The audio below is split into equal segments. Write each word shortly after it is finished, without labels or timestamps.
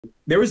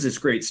There was this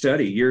great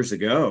study years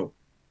ago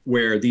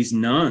where these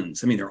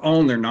nuns, I mean, they're all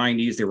in their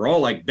 90s. They were all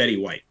like Betty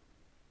White,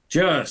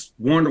 just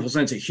wonderful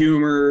sense of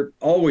humor,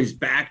 always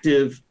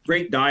active,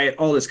 great diet,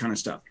 all this kind of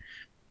stuff.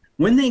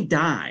 When they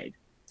died,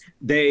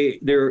 they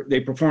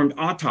performed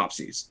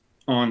autopsies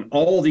on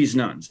all these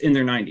nuns in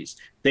their 90s.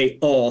 They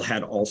all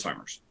had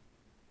Alzheimer's.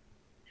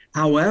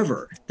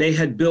 However, they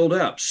had built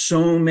up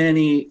so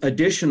many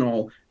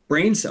additional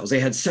brain cells. They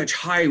had such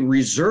high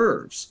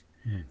reserves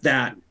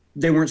that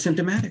they weren't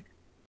symptomatic.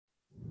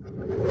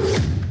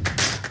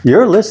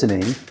 You're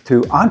listening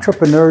to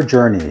Entrepreneur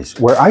Journeys,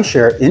 where I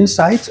share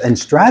insights and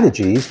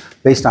strategies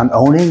based on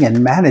owning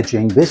and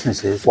managing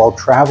businesses while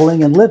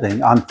traveling and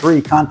living on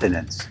 3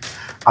 continents.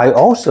 I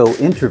also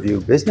interview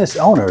business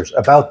owners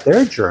about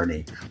their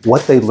journey,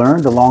 what they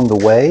learned along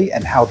the way,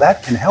 and how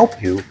that can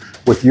help you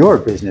with your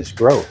business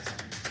growth.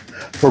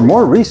 For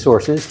more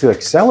resources to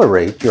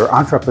accelerate your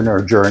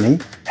entrepreneur journey,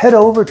 head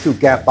over to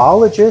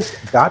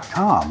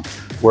gapologist.com,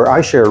 where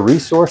I share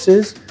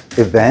resources,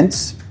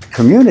 events,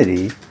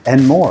 community,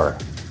 and more.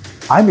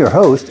 I'm your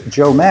host,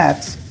 Joe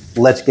Matz.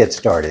 Let's get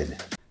started.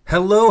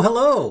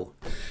 Hello.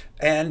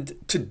 And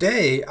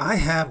today I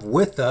have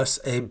with us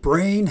a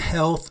brain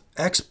health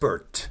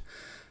expert.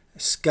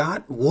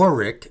 Scott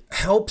Warrick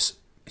helps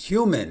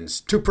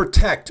humans to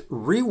protect,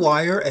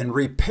 rewire, and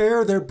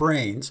repair their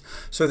brains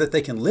so that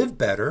they can live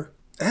better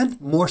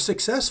and more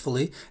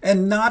successfully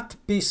and not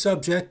be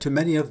subject to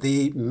many of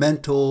the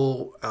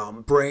mental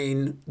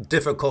brain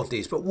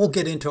difficulties. But we'll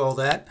get into all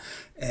that.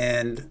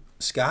 And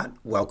Scott,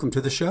 welcome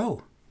to the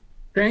show.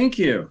 Thank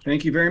you.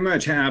 Thank you very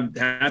much.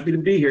 Happy to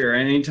be here.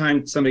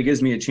 Anytime somebody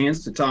gives me a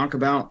chance to talk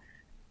about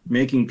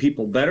making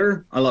people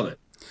better, I love it.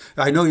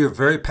 I know you're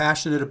very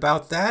passionate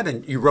about that,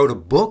 and you wrote a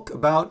book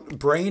about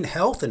brain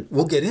health, and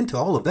we'll get into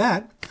all of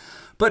that.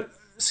 But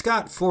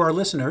Scott, for our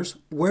listeners,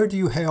 where do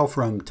you hail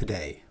from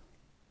today?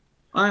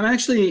 I'm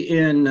actually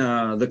in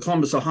the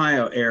Columbus,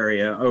 Ohio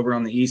area over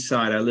on the east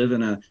side. I live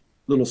in a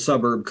little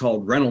suburb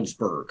called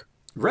Reynoldsburg.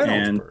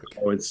 And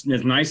so it's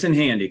nice and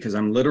handy because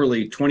I'm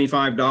literally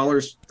 $25,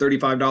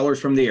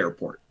 $35 from the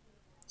airport.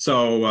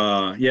 So,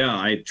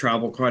 I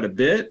travel quite a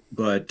bit,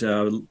 but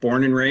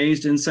born and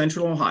raised in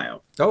Central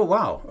Ohio. Oh,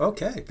 wow.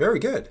 Okay. Very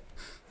good.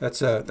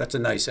 That's a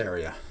nice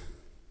area.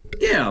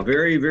 Yeah,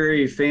 very,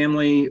 very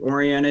family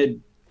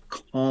oriented,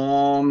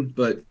 calm,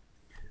 but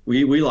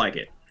we like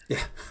it.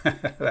 Yeah,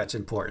 that's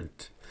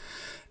important.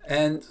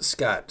 And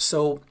Scott,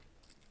 so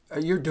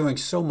you're doing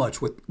so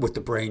much with the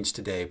brains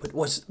today, but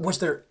was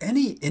there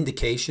any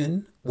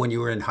indication when you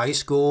were in high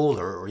school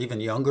or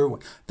even younger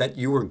that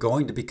you were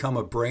going to become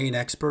a brain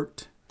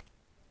expert?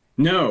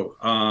 No,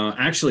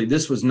 actually,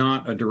 this was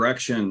not a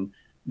direction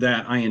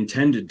that I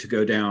intended to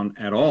go down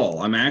at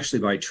all. I'm actually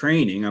by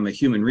training, I'm a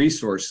human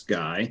resource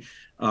guy.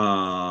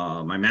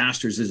 My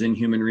master's is in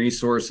human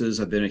resources.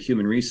 I've been a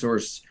human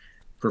resource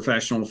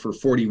professional for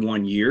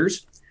 41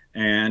 years,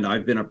 and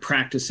I've been a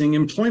practicing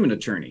employment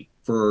attorney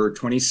for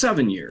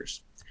 27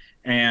 years.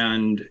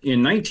 And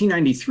in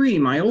 1993,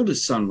 my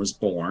oldest son was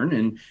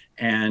born,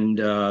 and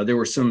there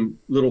were some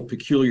little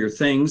peculiar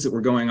things that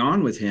were going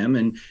on with him.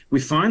 And we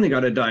finally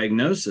got a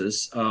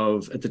diagnosis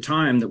of, at the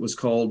time, that was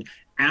called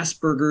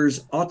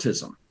Asperger's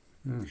autism.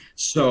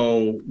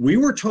 So we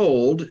were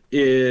told at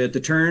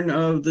the turn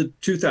of the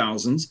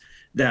 2000s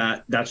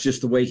that that's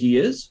just the way he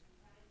is.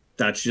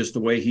 That's just the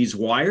way he's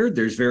wired.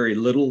 There's very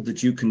little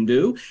that you can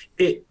do.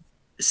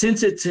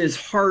 Since it's his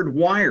hard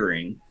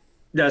wiring,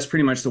 that's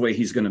pretty much the way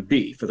he's going to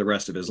be for the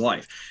rest of his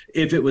life.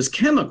 If it was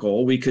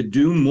chemical, we could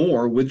do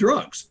more with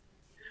drugs.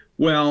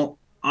 Well,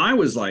 I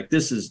was like,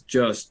 this is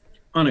just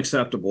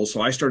unacceptable.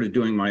 So I started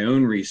doing my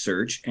own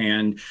research,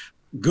 and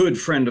a good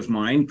friend of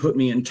mine put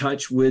me in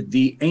touch with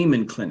the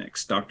Amen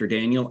clinics, Dr.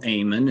 Daniel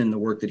Amen, and the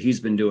work that he's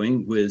been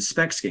doing with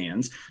SPECT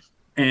scans.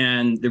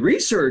 And the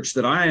research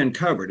that I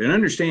uncovered, and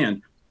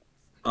understand,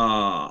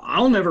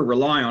 I'll never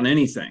rely on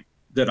anything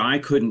that I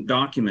couldn't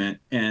document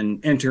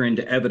and enter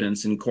into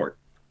evidence in court.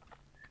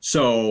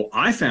 So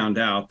I found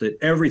out that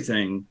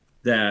everything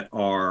that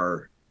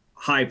our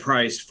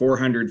high-priced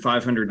 $400,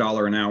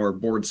 $500 an hour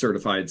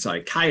board-certified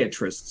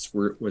psychiatrists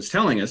was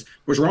telling us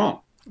was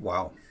wrong.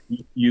 Wow.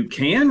 You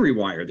can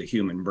rewire the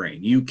human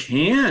brain. You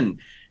can,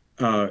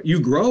 you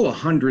grow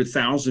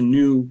 100,000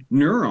 new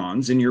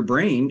neurons in your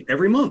brain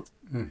every month.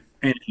 And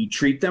if you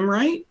treat them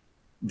right,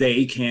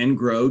 they can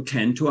grow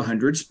 10 to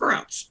 100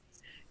 sprouts.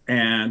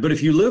 But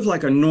if you live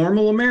like a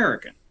normal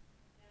American,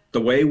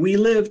 the way we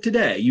live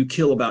today, you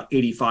kill about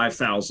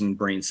 85,000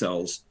 brain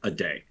cells a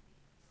day.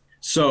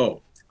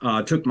 So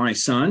took my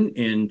son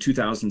in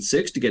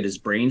 2006 to get his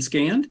brain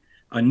scanned,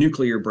 a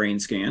nuclear brain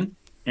scan,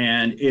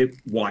 and it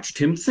watched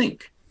him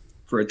think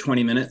for a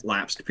 20-minute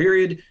lapsed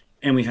period.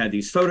 And we had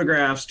these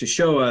photographs to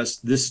show us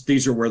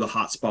these are where the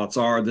hot spots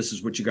are. This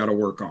is what you got to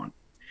work on.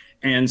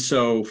 And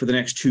so for the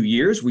next 2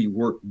 years, we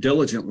worked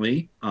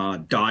diligently,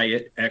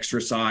 diet,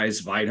 exercise,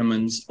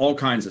 vitamins, all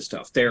kinds of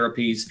stuff,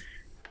 therapies.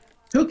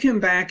 Took him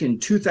back in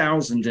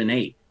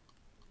 2008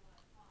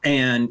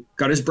 and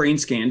got his brain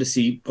scan to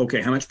see,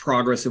 okay, how much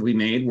progress have we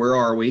made? Where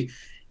are we?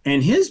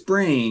 And his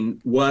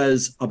brain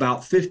was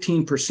about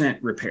 15%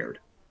 repaired,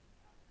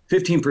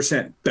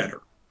 15%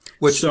 better.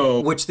 Which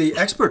the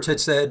experts had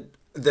said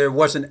there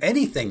wasn't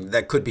anything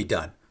that could be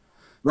done.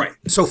 Right.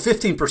 So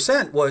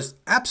 15% was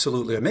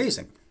absolutely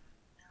amazing.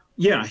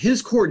 Yeah,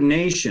 his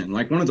coordination,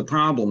 like one of the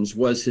problems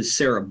was his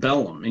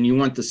cerebellum, and you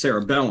want the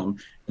cerebellum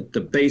at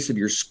the base of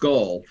your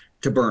skull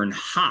to burn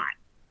hot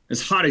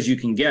as you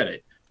can get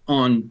it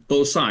on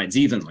both sides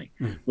evenly.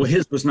 Well,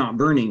 his was not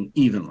burning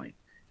evenly.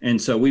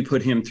 And so we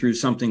put him through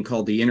something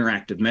called the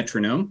interactive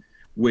metronome,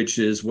 which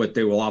is what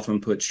they will often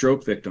put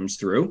stroke victims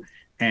through.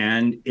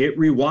 And it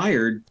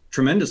rewired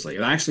tremendously.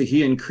 Actually,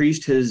 he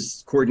increased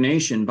his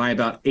coordination by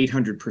about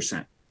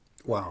 800%.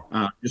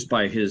 Wow. Just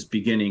by his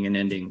beginning and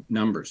ending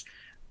numbers.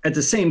 At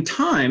the same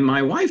time,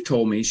 my wife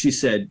told me, she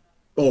said,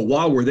 "Oh,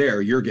 while we're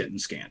there, you're getting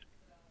scanned."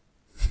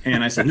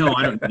 And I said, "No,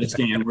 I don't get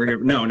scanned. We're here."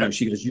 No.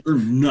 She goes, "You're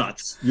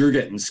nuts. You're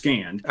getting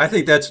scanned." I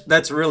think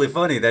that's really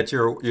funny that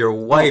your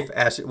wife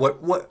asked.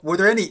 What were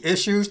there any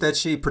issues that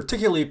she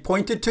particularly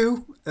pointed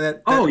to?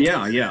 Oh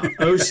yeah.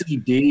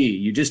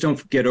 OCD. You just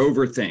don't get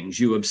over things.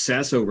 You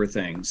obsess over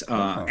things.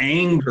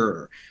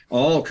 Anger,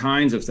 all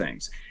kinds of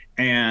things.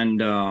 And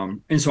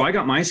so I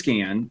got my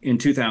scan in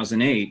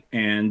 2008,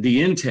 and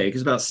the intake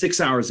is about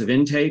 6 hours of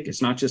intake.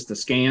 It's not just the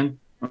scan,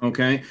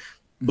 okay?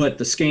 But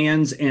the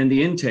scans and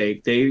the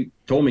intake, they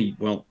told me,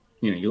 well,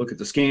 you look at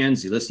the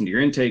scans, you listen to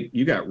your intake,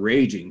 you got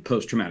raging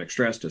post-traumatic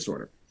stress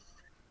disorder.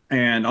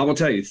 And I will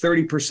tell you,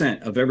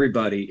 30% of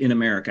everybody in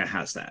America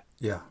has that.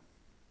 Yeah.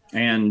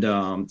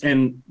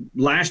 And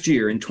last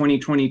year in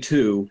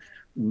 2022,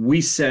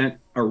 we set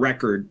a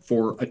record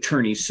for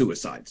attorney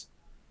suicides.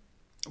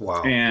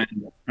 Wow.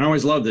 And I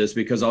always love this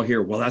because I'll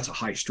hear, well, that's a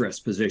high stress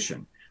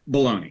position.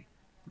 Baloney.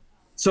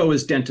 So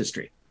is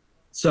dentistry.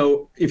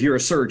 So if you're a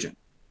surgeon,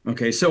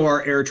 okay, so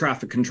are air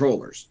traffic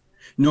controllers.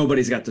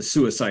 Nobody's got the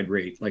suicide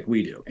rate like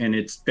we do. And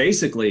it's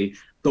basically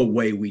the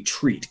way we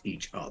treat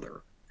each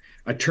other.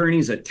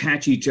 Attorneys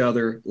attach each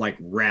other like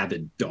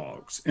rabid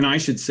dogs. And I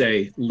should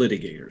say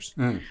litigators.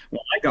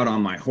 Well, I got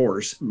on my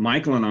horse.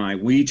 Michael and I,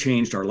 we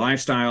changed our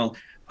lifestyle.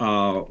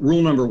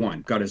 Rule number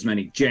one, got as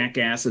many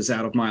jackasses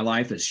out of my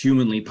life as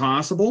humanly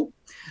possible.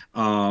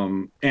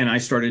 And I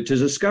started to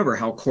discover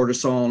how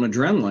cortisol and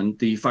adrenaline,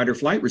 the fight or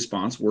flight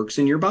response, works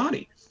in your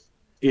body.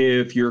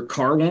 If your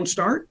car won't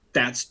start,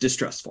 that's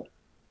distressful.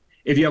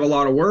 If you have a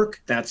lot of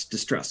work, that's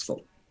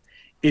distressful.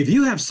 If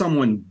you have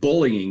someone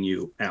bullying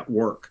you at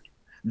work,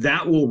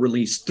 that will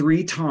release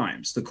 3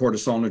 times the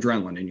cortisol and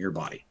adrenaline in your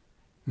body.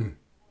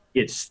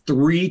 It's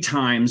 3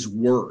 times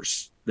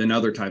worse than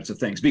other types of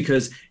things.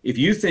 Because if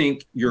you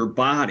think your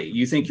body,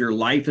 you think your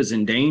life is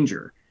in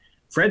danger,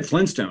 Fred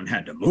Flintstone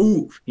had to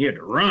move, he had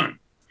to run.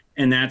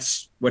 And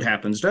that's what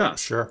happens to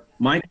us. Sure.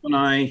 Michael and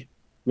I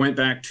went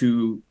back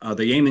to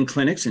the Amen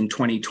clinics in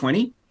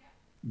 2020,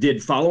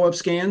 did follow-up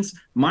scans.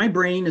 My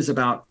brain is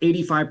about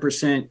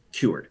 85%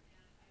 cured.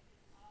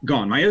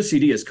 Gone. My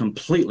OCD is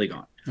completely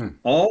gone.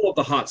 All of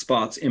the hot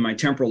spots in my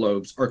temporal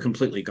lobes are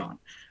completely gone.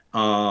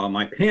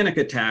 My panic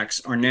attacks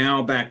are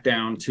now back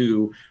down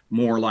to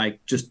more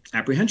like just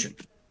apprehension.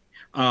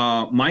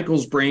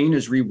 Michael's brain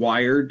is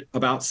rewired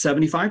about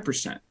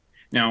 75%.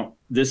 Now,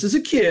 this is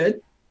a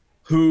kid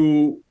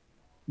who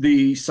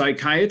the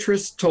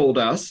psychiatrist told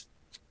us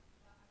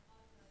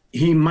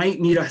he might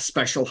need a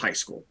special high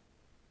school.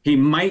 He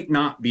might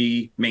not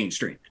be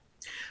mainstream.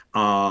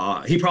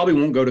 He probably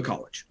won't go to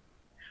college.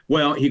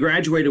 Well, he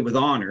graduated with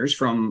honors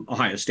from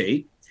Ohio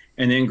State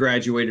and then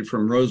graduated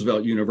from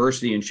Roosevelt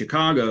University in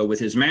Chicago with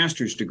his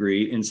master's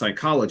degree in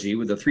psychology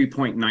with a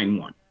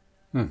 3.91.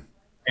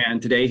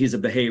 And today he's a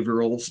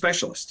behavioral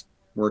specialist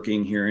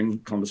working here in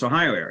Columbus,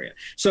 Ohio area.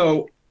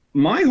 So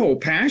my whole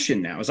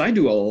passion now is I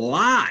do a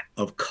lot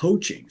of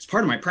coaching. It's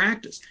part of my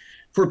practice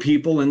for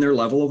people in their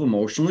level of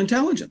emotional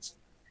intelligence.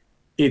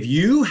 If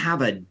you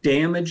have a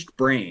damaged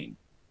brain,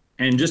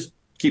 and just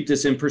keep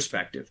this in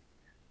perspective,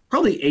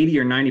 probably 80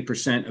 or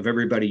 90% of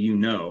everybody you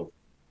know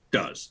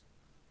does.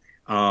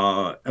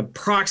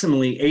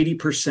 Approximately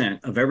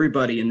 80% of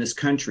everybody in this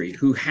country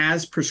who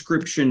has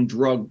prescription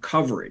drug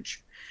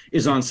coverage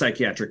is on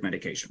psychiatric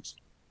medications.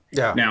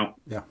 Yeah. Now,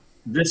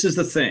 this is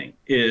the thing,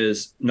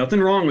 is nothing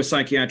wrong with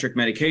psychiatric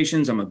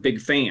medications. I'm a big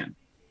fan.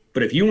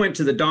 But if you went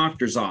to the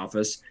doctor's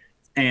office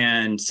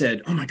and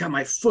said, "Oh my God,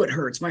 my foot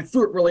hurts. My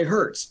foot really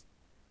hurts."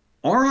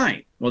 All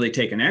right. Well, they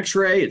take an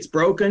x-ray. It's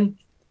broken.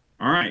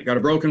 All right. Got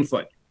a broken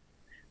foot.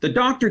 The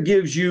doctor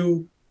gives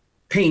you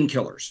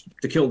painkillers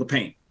to kill the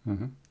pain.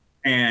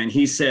 And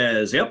he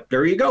says, "Yep,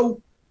 there you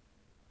go."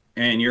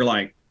 And you're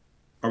like,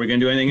 "Are we going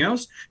to do anything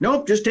else?"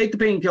 "Nope, just take the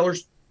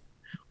painkillers."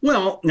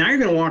 Well, now you're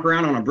going to walk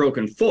around on a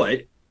broken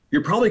foot.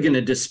 You're probably going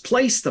to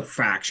displace the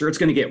fracture. It's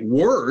going to get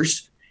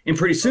worse. And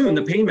pretty soon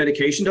the pain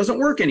medication doesn't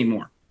work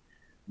anymore.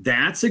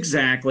 That's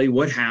exactly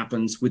what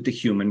happens with the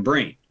human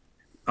brain.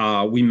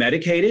 We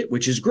medicate it,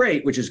 which is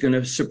great, which is going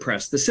to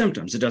suppress the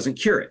symptoms. It doesn't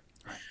cure it.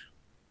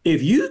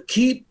 If you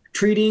keep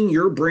treating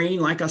your brain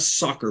like a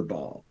soccer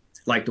ball,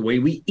 like the way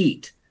we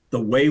eat,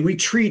 the way we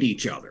treat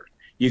each other,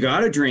 You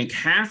got to drink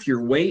half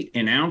your weight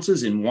in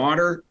ounces in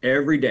water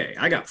every day.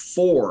 I got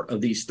 4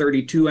 of these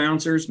 32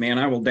 ounces. Man,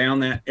 I will down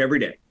that every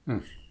day.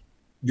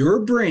 Your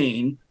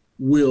brain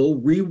will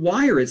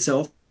rewire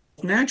itself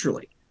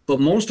naturally. But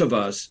most of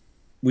us,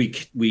 we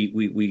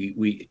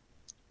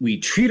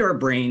treat our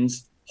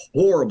brains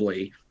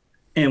horribly,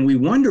 and we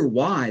wonder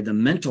why the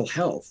mental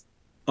health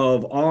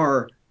of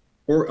our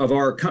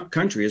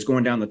country is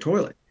going down the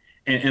toilet.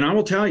 And I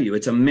will tell you,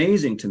 it's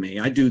amazing to me.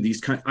 I do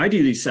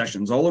these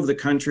sessions all over the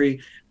country,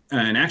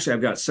 and actually,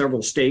 I've got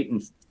several state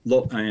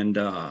and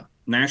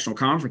national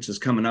conferences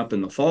coming up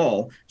in the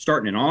fall,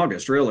 starting in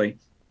August. Really,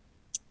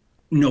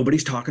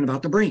 nobody's talking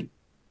about the brain.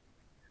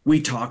 We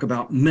talk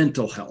about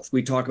mental health.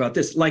 We talk about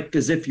this like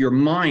as if your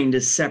mind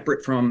is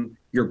separate from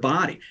your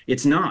body.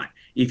 It's not.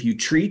 If you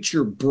treat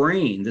your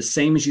brain the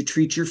same as you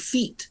treat your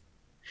feet,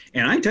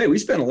 and I tell you, we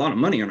spend a lot of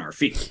money on our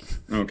feet.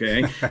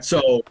 Okay,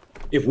 so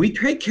if we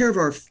take care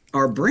of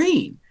our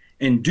brain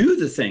and do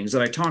the things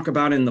that I talk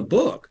about in the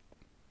book,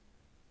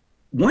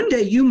 one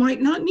day you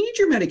might not need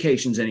your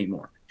medications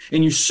anymore.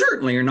 And you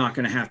certainly are not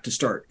going to have to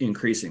start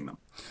increasing them.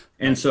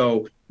 And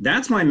so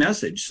that's my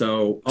message.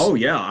 So, oh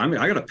yeah,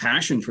 I got a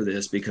passion for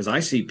this because I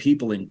see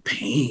people in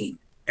pain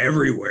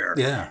everywhere.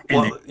 Yeah.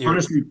 And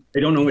honestly, they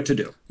don't know what to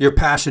do. Your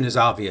passion is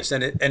obvious,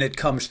 and it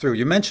comes through.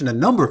 You mentioned a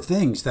number of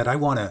things that I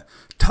want to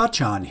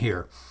touch on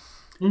here.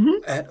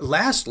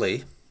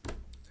 Lastly,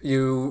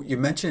 you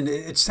mentioned,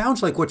 it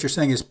sounds like what you're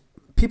saying is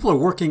people are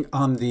working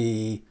on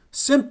the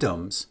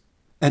symptoms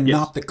and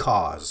not the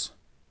cause.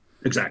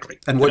 Exactly.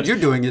 And what you're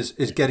doing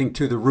is getting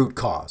to the root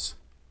cause,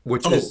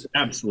 which is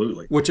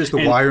absolutely, which is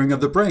the wiring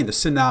of the brain, the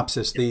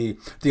synapses,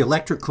 the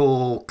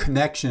electrical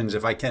connections.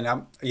 If I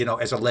can,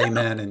 as a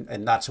layman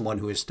and not someone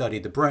who has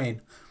studied the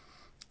brain.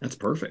 That's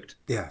perfect.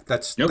 Yeah,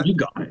 you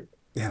got it.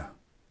 Yeah,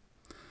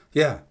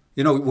 yeah.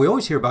 We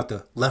always hear about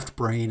the left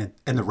brain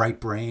and the right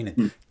brain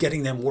and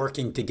getting them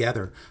working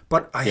together,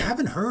 but I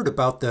haven't heard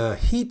about the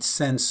heat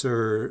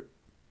sensor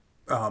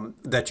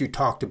that you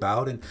talked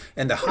about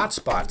and the hot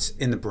spots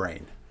in the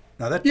brain.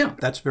 Now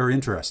that's very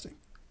interesting.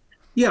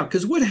 Yeah,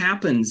 because what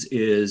happens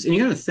is, and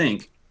you got to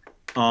think,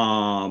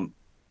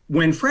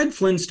 when Fred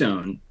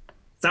Flintstone,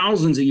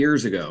 thousands of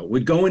years ago,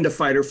 would go into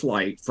fight or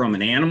flight from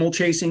an animal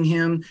chasing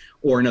him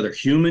or another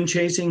human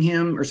chasing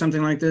him or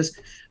something like this,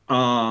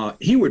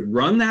 he would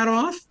run that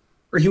off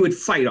or he would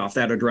fight off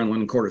that adrenaline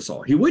and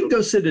cortisol. He wouldn't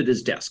go sit at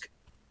his desk.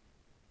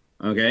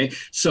 Okay,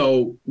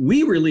 so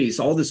we release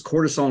all this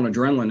cortisol and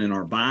adrenaline in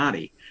our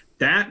body.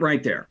 That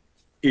right there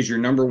is your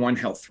number one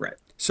health threat.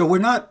 So we're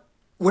not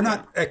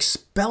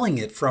expelling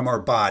it from our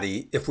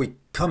body. If we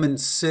come and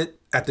sit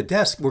at the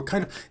desk, we're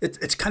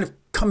it's kind of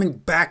coming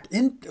back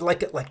in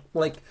like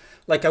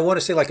I want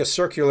to say like a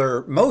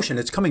circular motion.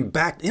 It's coming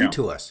back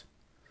into us.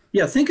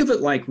 Yeah, think of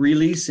it like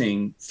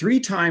releasing 3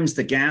 times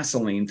the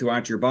gasoline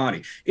throughout your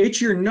body. It's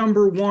your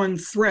number one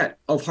threat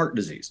of heart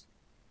disease.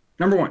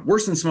 Number one,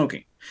 worse than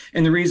smoking.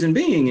 And the reason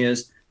being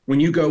is when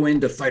you go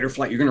into fight or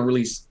flight, you're going to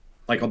release,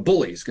 like a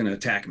bully is going to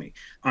attack me.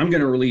 I'm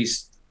going to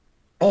release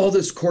all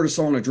this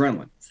cortisol and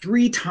adrenaline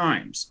 3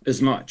 times as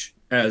much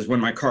as when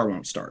my car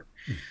won't start.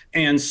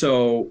 And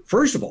so,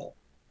 first of all,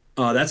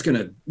 that's going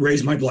to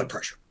raise my blood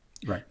pressure.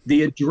 Right.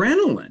 The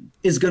adrenaline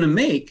is going to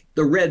make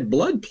the red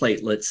blood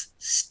platelets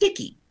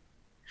sticky.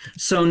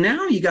 So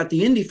now you got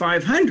the Indy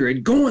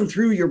 500 going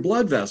through your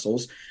blood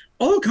vessels.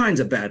 All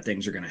kinds of bad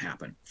things are going to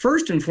happen.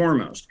 First and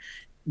foremost,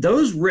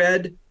 those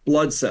red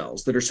blood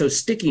cells that are so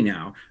sticky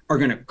now are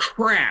going to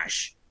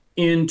crash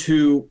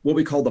into what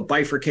we call the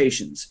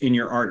bifurcations in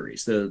your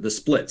arteries, the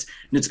splits,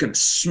 and it's going to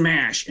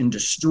smash and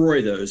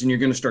destroy those, and you're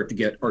going to start to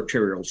get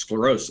arterial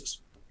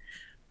sclerosis.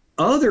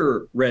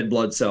 Other red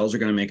blood cells are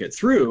going to make it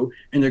through,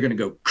 and they're going to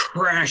go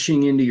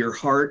crashing into your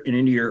heart and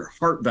into your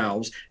heart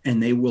valves,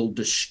 and they will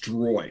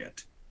destroy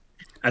it.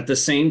 At the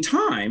same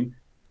time,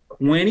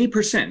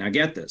 20%, now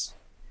get this,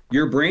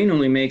 your brain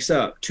only makes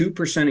up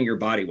 2% of your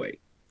body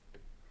weight.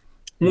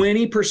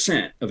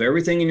 20% of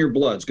everything in your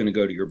blood is going to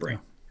go to your brain.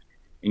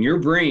 And your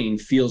brain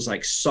feels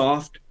like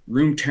soft,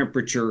 room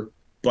temperature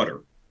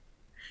butter.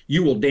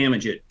 You will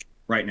damage it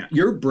right now.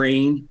 Your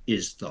brain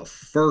is the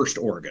first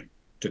organ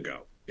to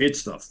go.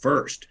 It's the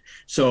first.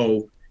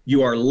 So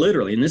you are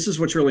literally, and this is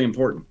what's really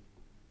important,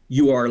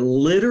 you are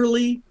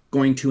literally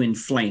going to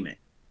inflame it.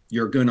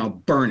 You're going to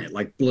burn it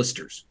like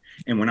blisters.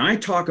 And when I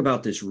talk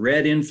about this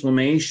red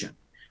inflammation,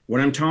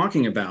 what I'm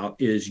talking about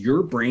is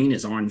your brain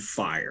is on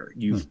fire.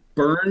 You've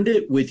burned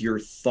it with your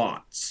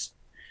thoughts.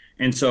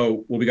 And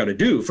so what we got to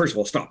do, first of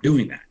all, stop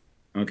doing that.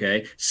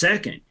 Okay.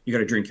 Second, you got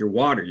to drink your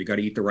water. You got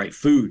to eat the right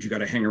food. You got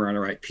to hang around the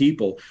right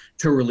people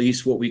to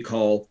release what we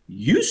call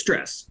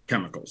eustress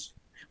chemicals,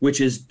 which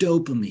is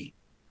dopamine,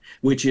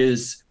 which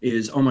is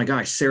oh my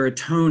gosh,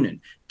 serotonin,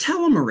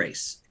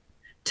 telomerase.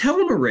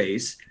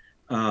 Telomerase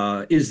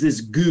is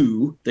this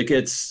goo that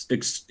gets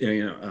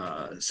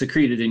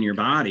secreted in your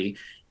body,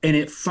 and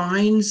it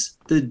finds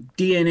the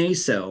DNA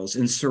cells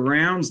and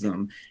surrounds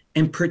them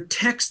and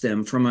protects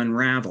them from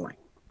unraveling.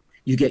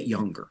 You get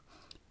younger.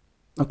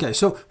 Okay,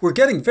 so we're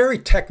getting very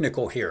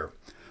technical here.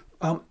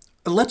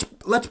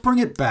 let's bring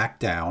it back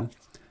down,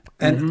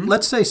 and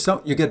let's say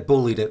you get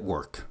bullied at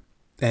work,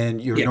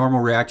 and your normal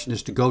reaction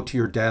is to go to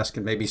your desk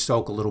and maybe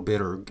soak a little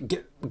bit or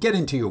get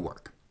into your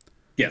work.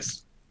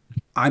 Yes.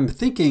 I'm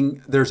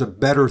thinking there's a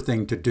better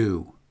thing to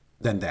do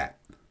than that.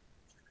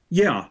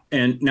 Yeah.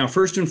 And now,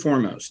 first and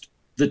foremost,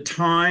 the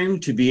time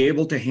to be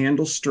able to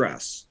handle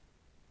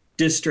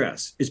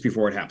distress is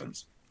before it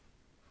happens.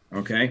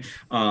 Okay.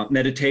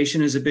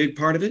 Meditation is a big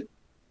part of it,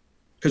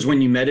 because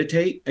when you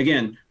meditate,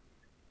 again,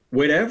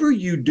 whatever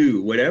you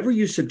do, whatever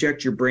you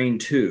subject your brain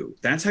to,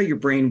 that's how your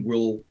brain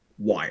will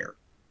wire.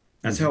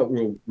 That's how it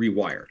will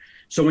rewire.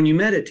 So when you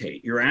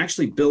meditate, you're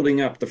actually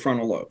building up the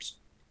frontal lobes.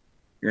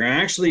 You're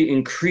actually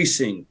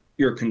increasing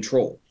your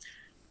control.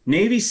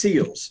 Navy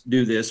SEALs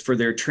do this for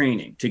their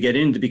training to get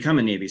in to become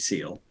a Navy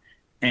SEAL.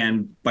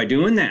 And by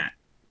doing that,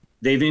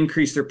 they've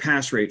increased their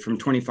pass rate from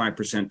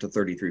 25% to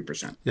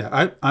 33%.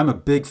 Yeah, I'm a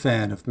big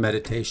fan of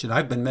meditation.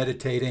 I've been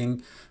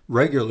meditating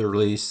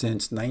regularly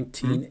since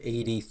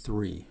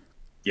 1983.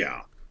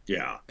 Yeah.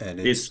 And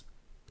it's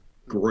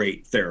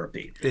great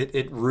therapy.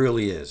 It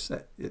really is.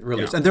 It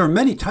really is. And there are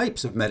many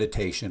types of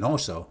meditation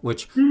also,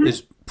 which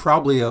is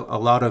probably a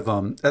lot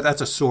of,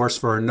 that's a source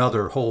for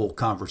another whole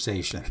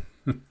conversation.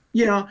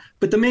 Yeah,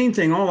 but the main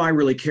thing, all I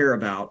really care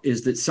about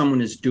is that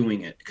someone is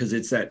doing it, because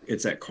it's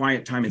that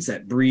quiet time, it's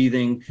that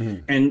breathing,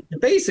 and the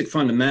basic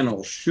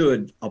fundamentals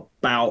should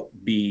about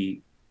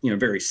be,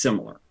 very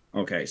similar.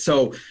 Okay,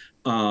 so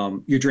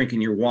you're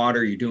drinking your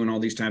water, you're doing all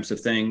these types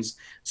of things.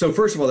 So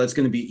first of all, that's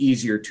going to be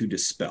easier to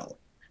dispel.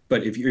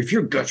 But if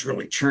your gut's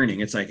really churning,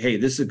 it's like, hey,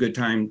 this is a good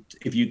time,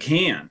 if you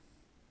can,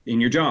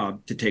 in your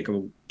job, to take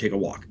a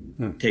walk,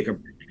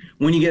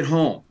 when you get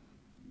home,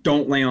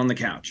 don't lay on the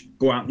couch,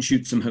 go out and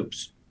shoot some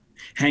hoops.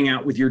 Hang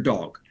out with your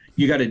dog.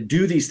 You got to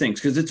do these things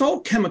because it's all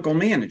chemical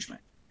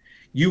management.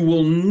 You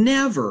will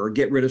never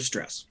get rid of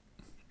stress.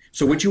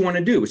 So what you want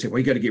to do is say, well,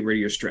 you got to get rid of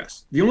your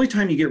stress. The only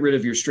time you get rid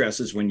of your stress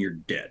is when you're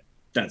dead.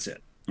 That's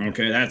it.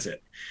 Okay, that's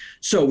it.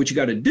 So what you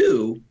got to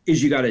do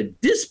is you got to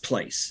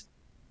displace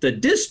the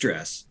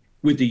distress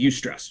with the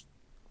eustress.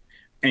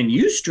 And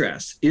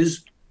eustress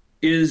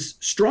is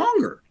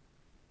stronger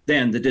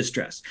than the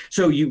distress.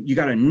 So you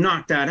got to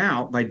knock that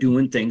out by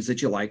doing things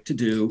that you like to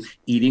do,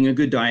 eating a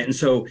good diet. And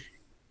so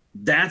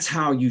that's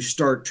how you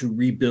start to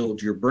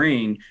rebuild your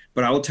brain.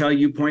 But I will tell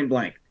you point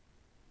blank,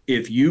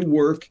 if you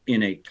work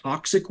in a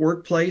toxic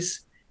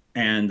workplace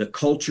and the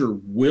culture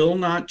will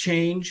not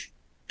change,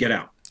 get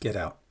out. Get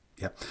out.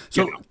 Yeah.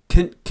 So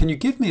can you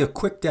give me a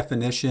quick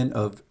definition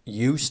of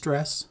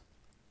eustress?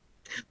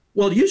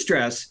 Well,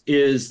 eustress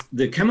is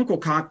the chemical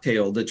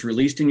cocktail that's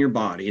released in your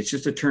body. It's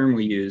just a term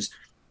we use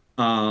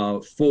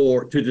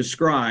to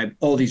describe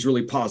all these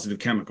really positive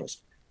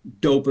chemicals: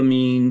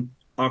 dopamine,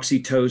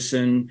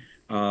 oxytocin,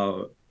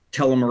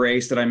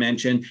 telomerase that I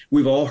mentioned.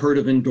 We've all heard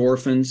of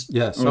endorphins.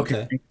 Yes.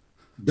 Okay.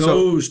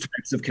 Those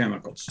types of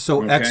chemicals.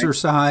 So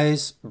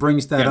exercise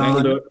brings that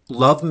on.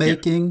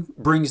 Lovemaking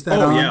brings that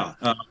on. Oh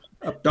yeah.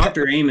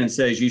 Dr. Amen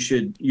says you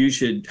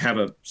should have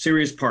a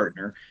serious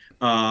partner,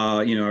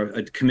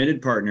 a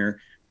committed partner,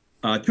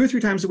 2 or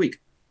 3 times a week.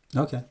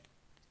 Okay.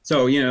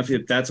 So,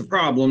 if that's a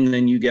problem,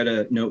 then you get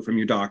a note from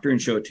your doctor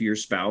and show it to your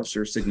spouse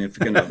or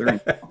significant other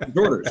and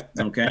orders.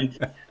 Okay.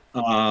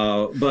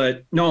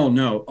 But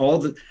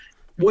no,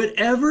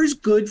 whatever's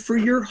good for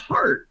your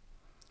heart.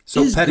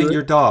 So petting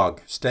your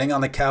dog, staying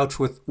on the couch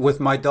with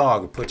my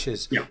dog, puts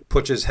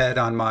his head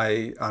on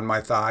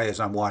my thigh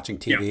as I'm watching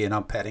TV and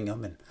I'm petting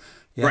him. And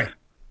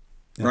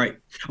Right.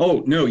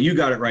 Oh, no, you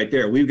got it right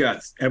there.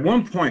 At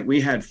one point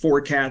we had 4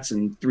 cats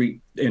and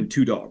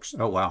 2 dogs.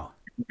 Oh, wow.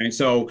 And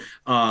so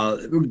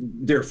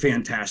they're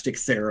fantastic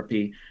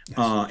therapy.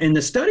 Yes. And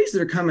the studies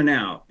that are coming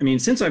out, I mean,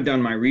 since I've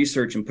done my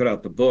research and put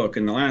out the book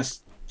in the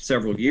last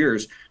several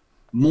years,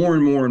 more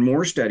and more and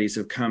more studies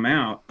have come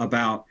out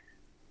about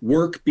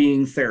work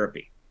being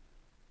therapy.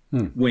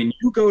 When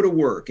you go to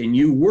work and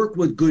you work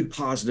with good,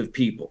 positive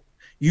people,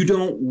 you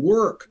don't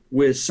work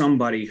with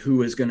somebody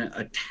who is going to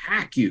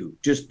attack you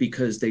just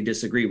because they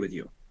disagree with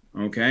you.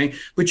 Okay.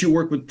 But you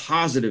work with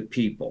positive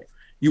people.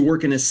 You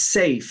work in a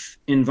safe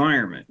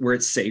environment where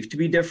it's safe to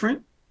be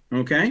different.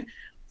 Okay.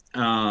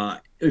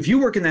 If you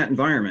work in that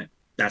environment,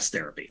 that's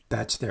therapy.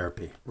 That's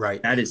therapy.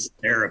 Right. That is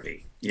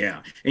therapy.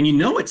 Yeah. And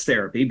it's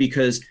therapy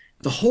because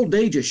the whole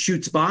day just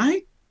shoots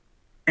by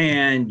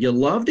and you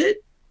loved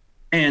it.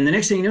 And the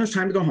next thing you know, it's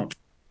time to go home.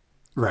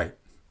 Right.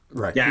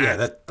 Right.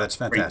 Yeah. That's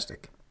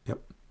fantastic. Great. Yep.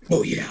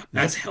 Oh yeah.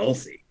 That's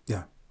healthy.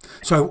 Yeah.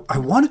 So I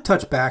want to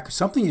touch back.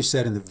 Something you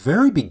said in the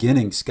very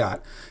beginning,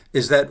 Scott,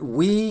 is that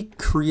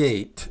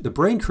the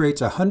brain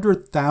creates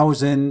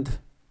 100,000,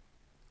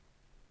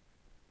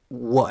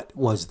 what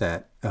was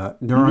that?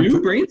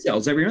 New brain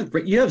cells every month.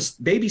 You have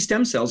baby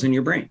stem cells in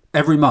your brain.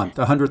 Every month,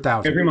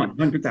 100,000. Every month,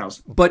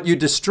 100,000. But you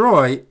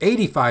destroy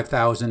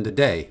 85,000 a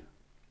day.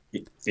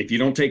 If you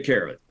don't take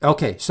care of it.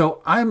 Okay,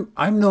 so I'm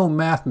no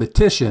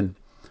mathematician.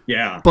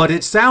 Yeah. But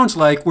it sounds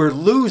like we're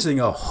losing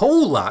a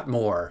whole lot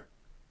more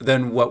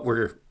than what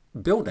we're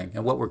building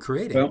and what we're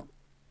creating. Well,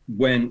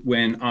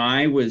 when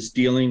I was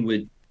dealing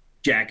with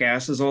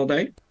jackasses all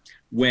day,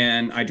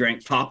 when I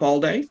drank pop all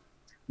day,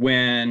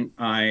 when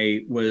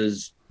I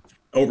was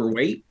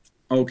overweight,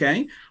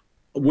 okay,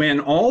 when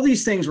all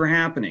these things were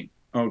happening,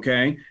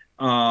 okay,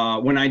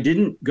 when I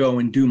didn't go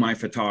and do my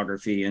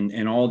photography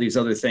and all these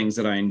other things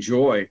that I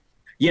enjoy,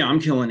 yeah, I'm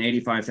killing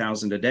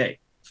 85,000 a day.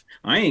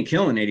 I ain't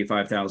killing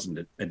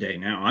 85,000 a day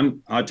now.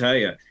 I'll tell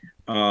you,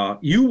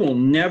 you will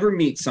never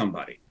meet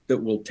somebody that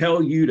will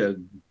tell you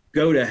to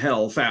go to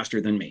hell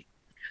faster than me.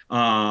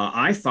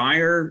 I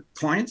fire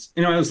clients.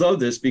 I always love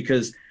this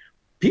because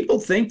people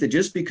think that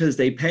just because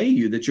they pay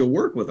you that you'll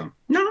work with them.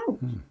 No,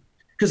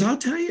 because I'll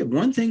tell you,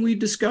 one thing we've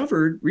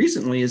discovered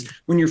recently is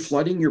when you're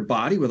flooding your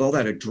body with all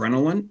that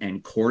adrenaline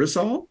and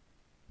cortisol,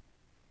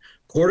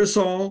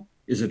 cortisol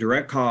is a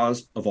direct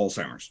cause of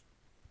Alzheimer's.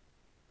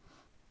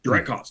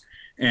 Direct cause.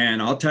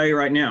 And I'll tell you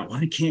right now, well,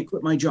 I can't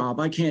quit my job.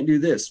 I can't do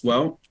this.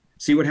 Well,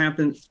 see what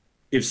happens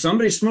if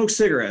somebody smokes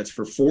cigarettes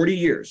for 40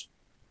 years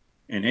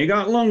and they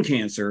got lung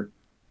cancer,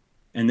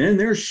 and then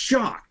they're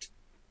shocked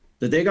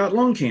that they got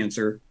lung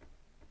cancer.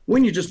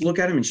 When you just look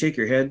at them and shake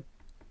your head,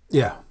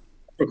 yeah,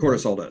 what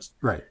cortisol does.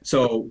 Right.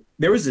 So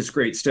there was this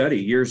great study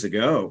years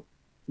ago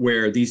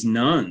where these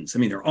nuns, I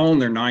mean, they're all in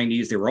their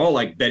 90s. They were all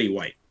like Betty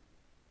White,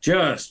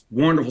 just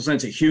wonderful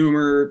sense of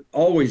humor,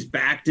 always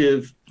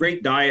active,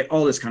 great diet,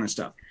 all this kind of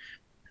stuff.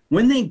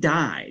 When they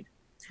died,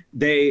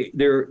 they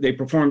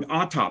performed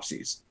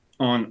autopsies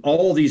on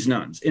all these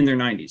nuns in their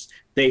 90s.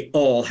 They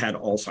all had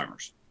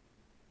Alzheimer's.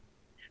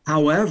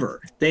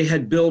 However, they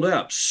had built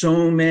up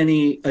so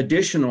many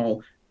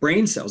additional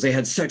brain cells. They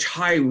had such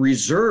high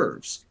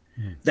reserves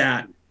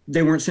that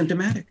they weren't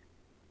symptomatic.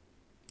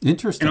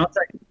 Interesting. And I'll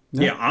tell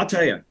you, I'll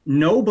tell you,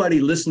 nobody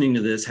listening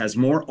to this has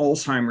more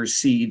Alzheimer's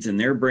seeds in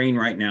their brain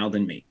right now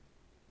than me.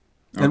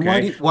 Okay?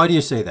 And why do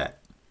you say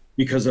that?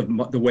 Because of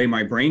the way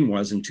my brain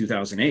was in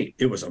 2008.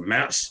 It was a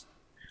mess.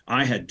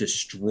 I had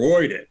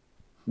destroyed it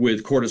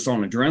with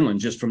cortisol and adrenaline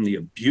just from the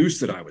abuse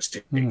that I was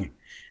taking.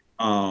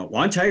 Well,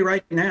 I'll tell you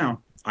right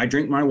now, I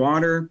drink my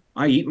water,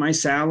 I eat my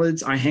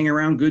salads, I hang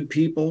around good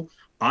people.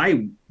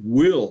 I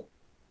will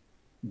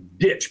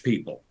ditch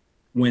people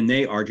when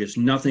they are just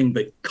nothing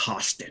but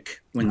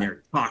caustic, when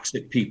they're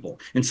toxic people.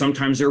 And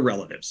sometimes they're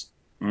relatives,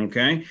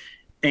 okay?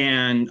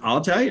 And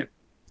I'll tell you,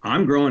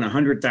 I'm growing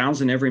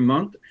 100,000 every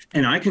month,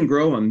 and I can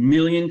grow 1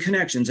 million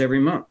connections every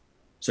month.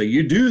 So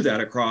you do that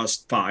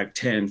across 5,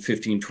 10,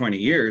 15, 20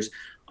 years.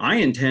 I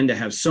intend to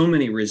have so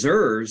many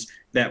reserves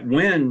that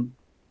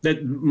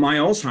my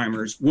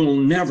Alzheimer's will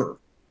never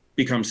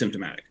become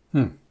symptomatic.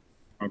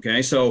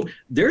 Okay, so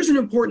there's an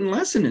important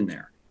lesson in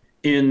there,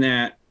 in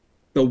that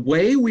the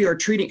way we are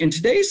treating, in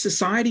today's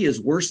society,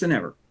 is worse than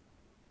ever.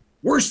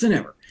 Worse than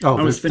ever.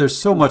 Oh, there's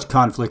so much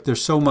conflict.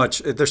 There's so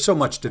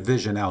much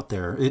division out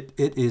there. It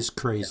is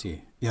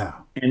crazy. Yeah.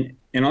 And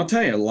I'll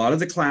tell you, a lot of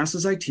the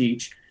classes I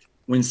teach,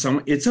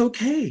 it's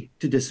okay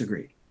to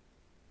disagree.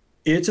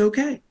 It's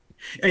okay.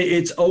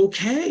 It's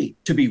okay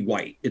to be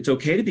white. It's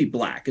okay to be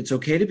black. It's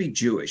okay to be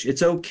Jewish.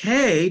 It's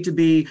okay to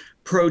be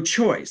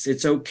pro-choice.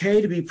 It's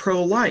okay to be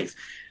pro-life.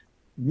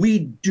 We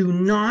do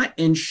not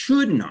and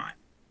should not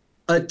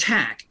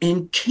attack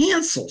and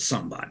cancel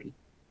somebody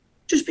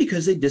just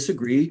because they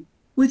disagree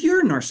with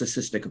your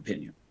narcissistic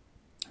opinion.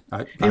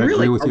 I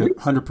agree with you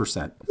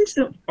 100%.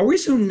 Are we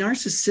so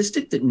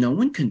narcissistic that no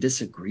one can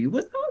disagree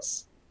with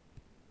us?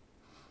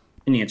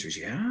 And the answer is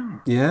yeah.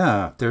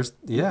 Yeah.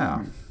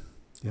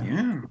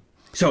 Yeah.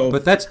 So,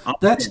 but that's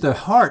the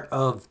heart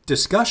of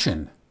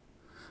discussion.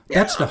 Yeah.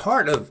 That's the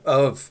heart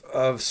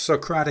of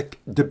Socratic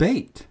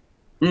debate.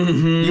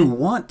 You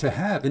want to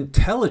have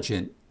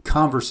intelligent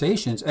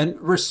conversations and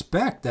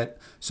respect that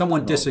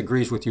someone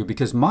disagrees with you,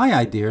 because my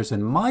ideas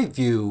and my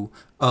view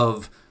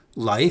of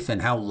life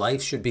and how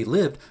life should be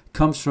lived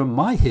comes from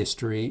my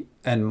history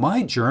and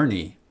my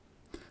journey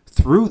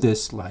through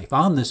this life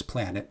on this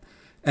planet.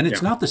 And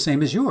it's not the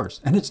same as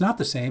yours, and it's not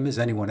the same as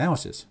anyone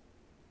else's.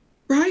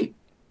 Right.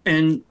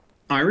 And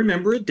I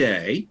remember a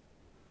day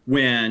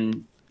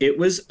when it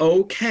was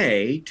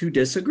okay to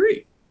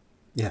disagree.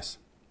 Yes.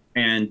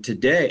 And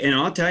today, and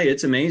I'll tell you,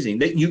 it's amazing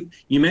that you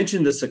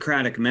mentioned the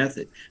Socratic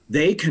method.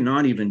 They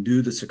cannot even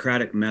do the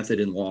Socratic method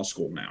in law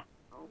school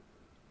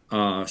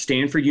now.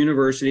 Stanford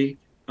University,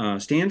 I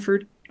think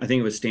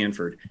it was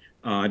Stanford.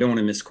 I don't want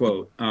to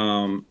misquote,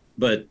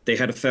 but they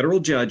had a federal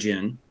judge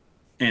in,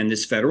 and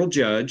this federal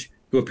judge,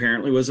 who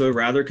apparently was a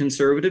rather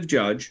conservative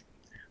judge,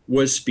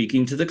 was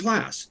speaking to the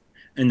class.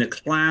 And the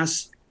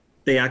class,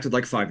 they acted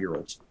like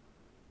 5-year-olds,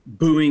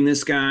 booing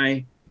this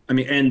guy. I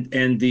mean,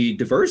 and the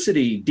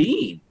diversity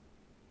dean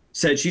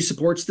said she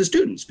supports the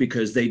students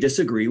because they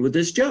disagree with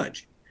this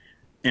judge.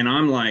 And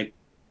I'm like,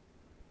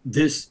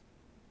 this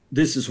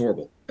is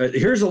horrible.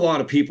 Here's a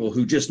lot of people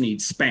who just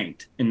need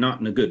spanked, and not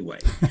in a good way.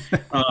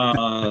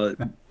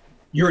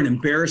 You're an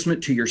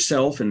embarrassment to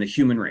yourself and the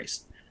human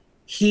race.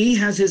 He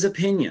has his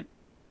opinion,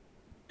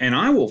 and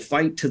I will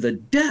fight to the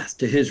death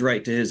to his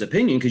right to his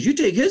opinion, because you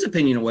take his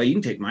opinion away, you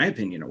can take my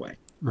opinion away.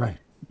 Right.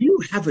 You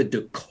have a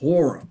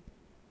decorum.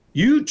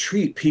 You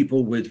treat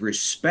people with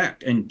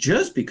respect, and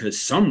just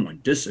because someone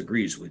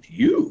disagrees with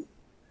you,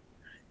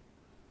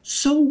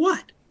 so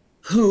what?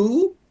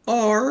 Who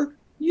are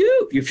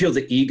you? You feel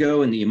the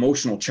ego and the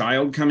emotional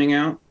child coming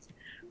out.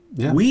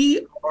 Yeah.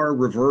 We are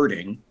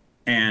reverting.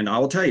 And I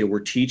will tell you, we're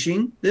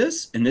teaching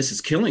this, and this is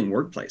killing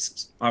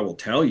workplaces. I will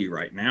tell you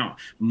right now.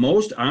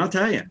 I'll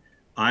tell you,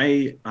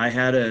 I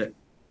had a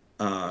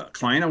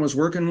client I was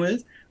working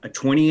with, a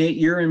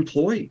 28-year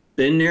employee,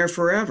 been there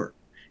forever.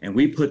 And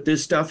we put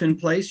this stuff in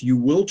place. You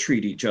will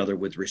treat each other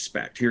with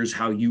respect. Here's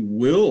how you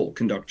will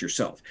conduct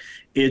yourself.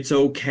 It's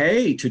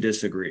okay to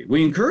disagree.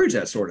 We encourage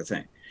that sort of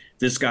thing.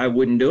 This guy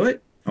wouldn't do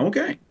it.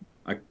 Okay.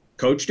 I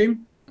coached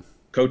him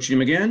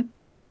again,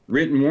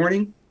 written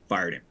warning,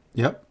 fired him.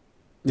 Yep.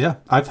 Yeah.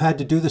 I've had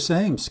to do the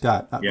same,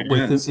 Scott,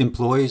 with the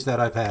employees that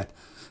I've had.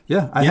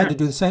 Yeah. I had to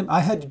do the same. I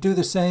had to do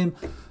the same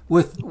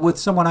with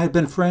someone I'd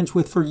been friends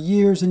with for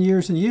years and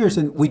years and years.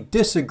 And we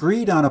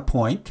disagreed on a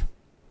point.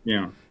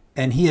 Yeah.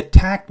 And he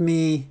attacked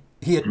me.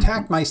 He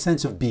attacked my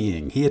sense of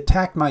being. He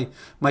attacked my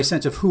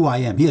sense of who I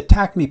am. He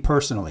attacked me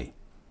personally.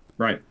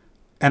 Right.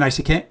 And I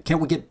said, can't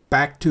we get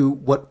back to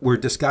what we're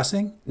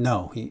discussing?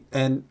 No.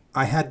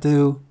 I had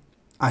to,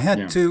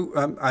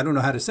 I don't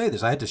know how to say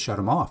this. I had to shut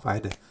him off.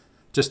 I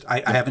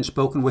haven't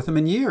spoken with him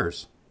in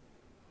years.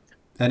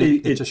 And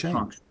it's a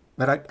shame.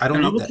 But I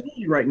don't need that. Tell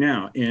you right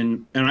now,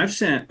 and I've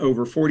sent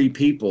over 40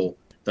 people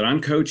that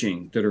I'm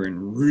coaching that are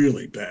in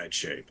really bad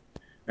shape.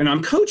 And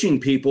I'm coaching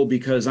people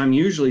because I'm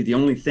usually the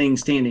only thing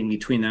standing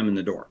between them and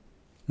the door.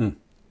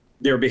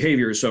 Their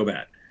behavior is so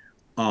bad.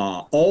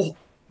 All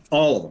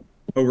of them,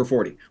 over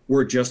 40,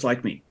 were just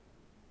like me.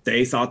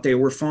 They thought they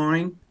were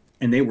fine,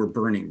 and they were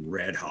burning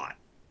red hot.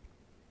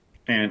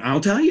 And I'll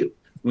tell you,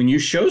 when you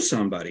show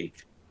somebody,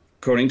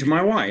 according to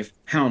my wife,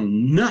 how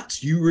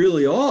nuts you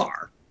really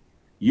are,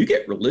 you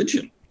get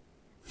religion.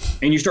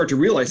 And you start to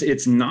realize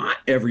it's not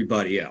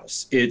everybody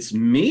else. It's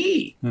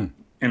me.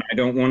 And I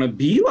don't want to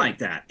be like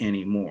that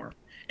anymore.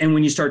 And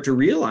when you start to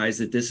realize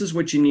that this is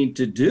what you need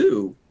to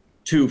do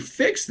to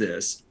fix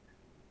this,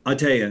 I'll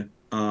tell you,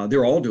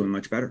 they're all doing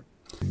much better.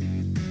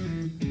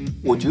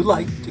 Would you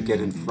like to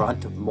get in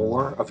front of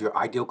more of your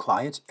ideal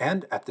clients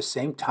and at the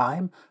same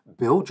time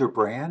build your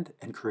brand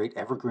and create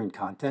evergreen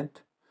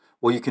content?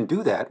 Well, you can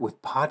do that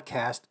with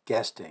podcast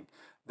guesting.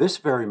 This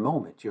very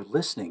moment, you're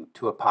listening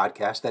to a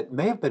podcast that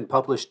may have been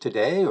published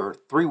today or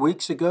 3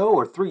 weeks ago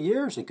or 3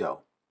 years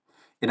ago.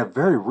 In a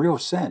very real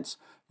sense,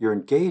 you're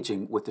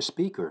engaging with the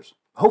speakers,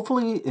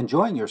 hopefully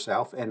enjoying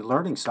yourself and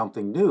learning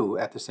something new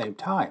at the same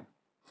time.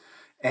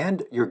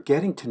 And you're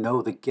getting to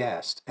know the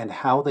guest and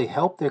how they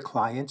help their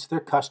clients, their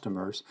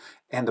customers,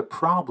 and the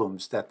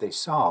problems that they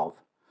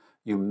solve.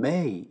 You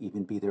may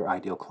even be their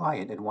ideal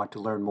client and want to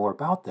learn more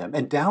about them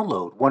and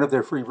download one of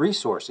their free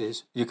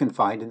resources you can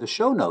find in the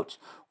show notes,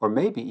 or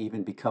maybe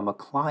even become a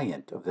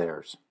client of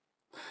theirs.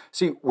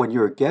 See, when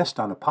you're a guest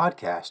on a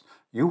podcast,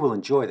 you will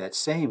enjoy that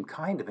same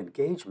kind of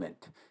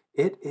engagement.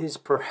 It is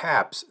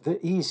perhaps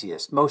the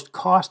easiest, most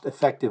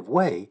cost-effective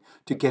way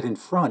to get in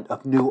front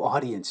of new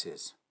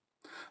audiences.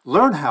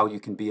 Learn how you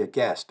can be a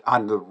guest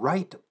on the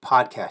right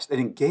podcast and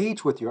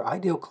engage with your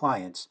ideal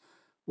clients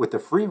with the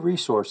free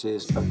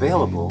resources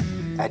available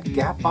at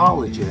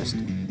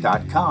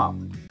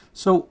gapologist.com.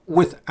 So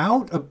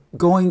without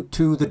going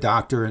to the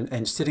doctor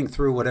and sitting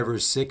through whatever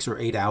 6 or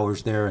 8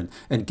 hours there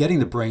and getting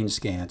the brain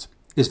scans,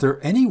 is there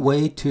any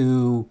way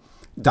to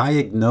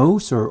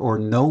diagnose or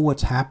know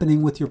what's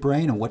happening with your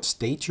brain and what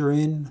state you're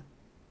in?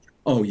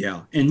 Oh,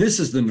 yeah. And this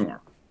is the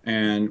norm.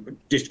 And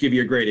just to give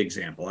you a great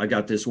example, I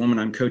got this woman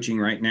I'm coaching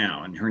right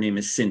now, and her name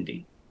is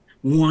Cindy.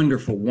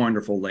 Wonderful,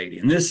 wonderful lady.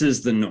 And this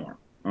is the norm.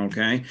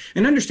 Okay.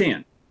 And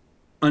understand,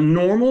 a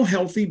normal,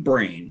 healthy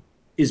brain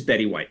is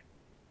Betty White.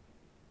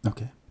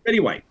 Okay. Betty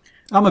White.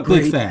 I'm a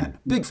big fan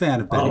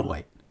of Betty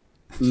White.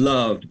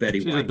 Loved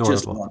Betty She's White. adorable.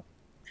 Just loved.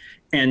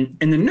 And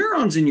the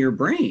neurons in your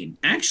brain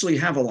actually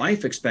have a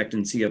life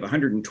expectancy of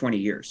 120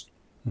 years.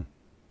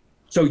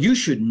 So you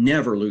should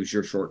never lose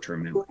your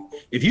short-term memory.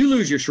 If you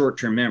lose your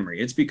short-term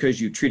memory, it's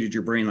because you treated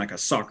your brain like a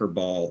soccer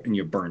ball and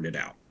you burned it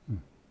out.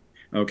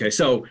 Okay.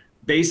 So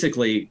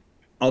basically,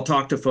 I'll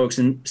talk to folks,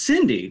 and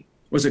Cindy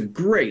was a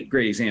great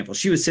example.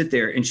 She would sit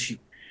there and she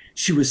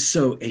was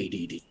so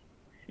ADD,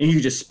 and you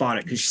just spot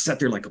it because she sat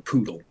there like a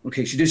poodle.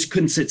 Okay. She just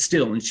couldn't sit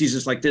still, and she's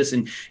just like this.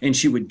 And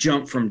she would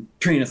jump from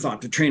train of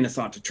thought to train of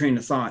thought to train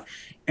of thought.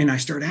 And I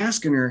started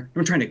asking her,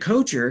 I'm trying to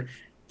coach her.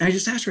 And I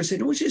just asked her, I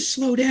said, no, just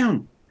slow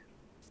down.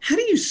 How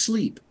do you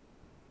sleep?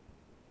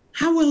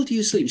 How well do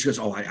you sleep? She goes,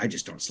 oh, I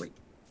just don't sleep.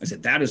 I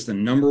said, that is the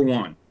number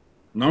one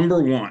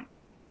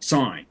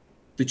sign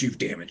that you've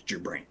damaged your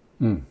brain.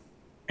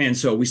 And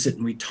so we sit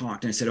and we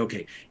talked, and I said,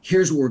 okay,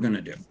 here's what we're going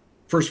to do.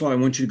 First of all, I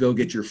want you to go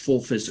get your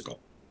full physical.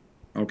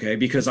 Okay.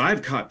 Because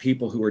I've caught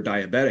people who are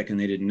diabetic and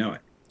they didn't know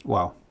it.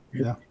 Wow.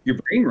 Yeah. Your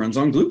brain runs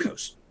on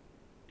glucose.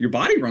 Your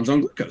body runs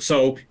on glucose.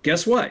 So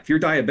guess what? If you're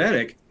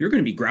diabetic, you're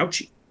going to be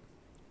grouchy.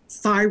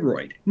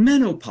 Thyroid,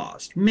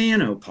 menopause.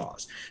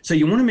 So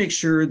you want to make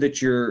sure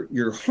that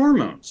your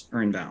hormones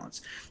are in balance.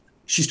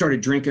 She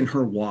started drinking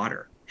her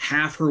water,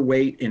 half her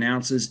weight in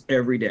ounces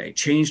every day,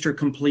 changed her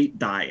complete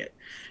diet.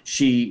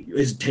 She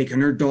is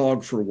taking her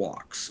dog for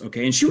walks.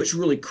 Okay. And she was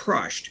really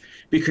crushed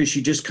because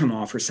she just come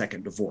off her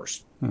second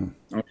divorce.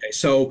 Okay,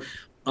 so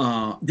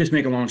just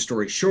make a long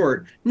story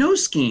short, no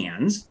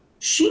scans.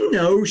 She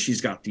knows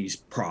she's got these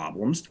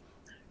problems.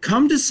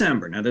 Come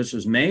December, now this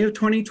was May of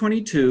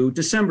 2022,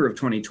 December of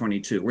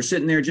 2022. We're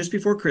sitting there just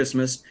before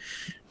Christmas.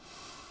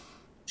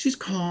 She's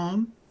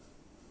calm,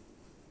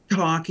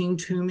 talking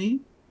to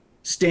me,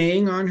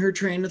 staying on her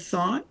train of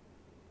thought.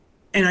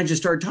 And I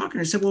just started talking.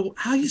 I said, well,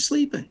 how are you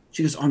sleeping?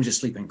 She goes, oh, I'm just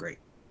sleeping great.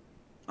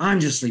 I'm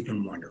just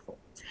sleeping wonderful.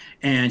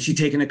 And she'd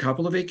taken a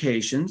couple of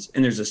vacations.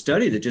 And there's a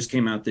study that just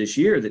came out this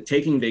year that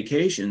taking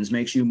vacations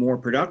makes you more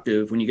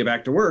productive when you get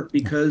back to work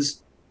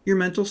because your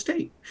mental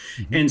state.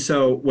 And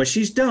so what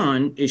she's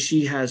done is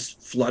she has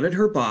flooded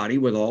her body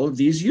with all of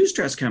these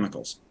eustress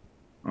chemicals.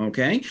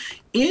 Okay.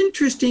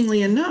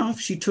 Interestingly enough,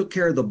 she took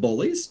care of the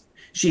bullies.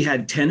 She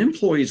had 10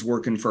 employees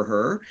working for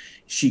her.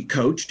 She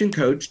coached and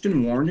coached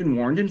and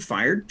warned and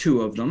fired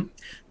 2 of them.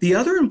 The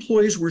other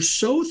employees were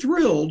so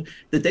thrilled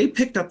that they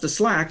picked up the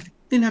slack,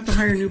 didn't have to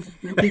hire new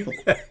people.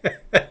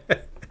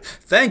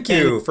 Thank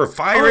you for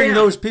firing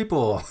those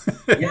people.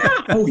 Yeah.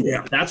 Oh,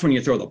 yeah. That's when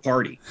you throw the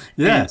party.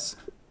 Yes.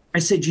 And I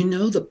said, you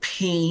know, the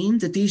pain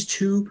that these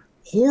 2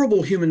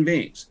 horrible human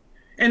beings,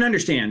 and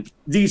understand,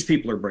 these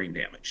people are brain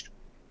damaged.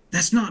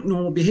 That's not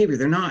normal behavior.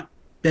 They're not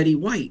Betty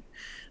White.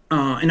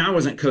 And I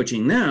wasn't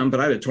coaching them, but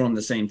I had told them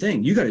the same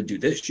thing. You got to do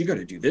this. You got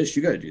to do this.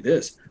 You got to do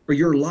this, or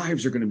your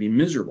lives are going to be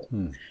miserable.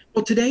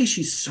 Well, today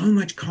she's so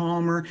much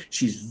calmer.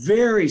 She's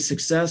very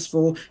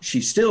successful.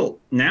 She's still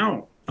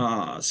now,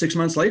 6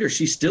 months later,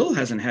 she still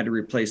hasn't had to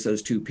replace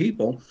those 2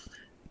 people.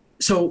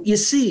 So you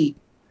see,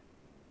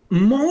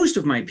 most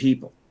of my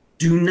people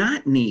do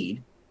not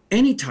need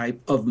any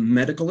type of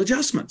medical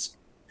adjustments.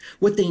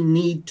 What they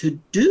need to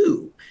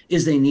do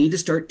is they need to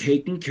start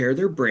taking care of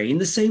their brain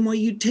the same way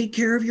you take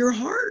care of your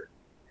heart.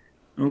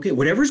 Okay,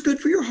 whatever's good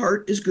for your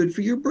heart is good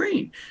for your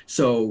brain.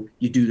 So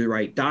you do the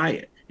right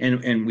diet.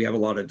 And we have a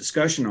lot of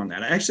discussion on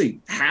that. Actually,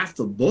 half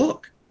the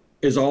book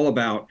is all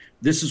about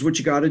this is what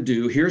you got to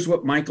do. Here's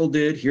what Michael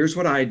did. Here's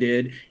what I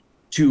did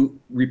to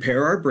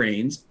repair our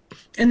brains.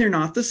 And they're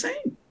not the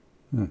same.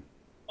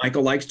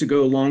 Michael likes to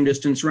go long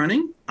distance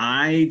running.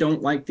 I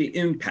don't like the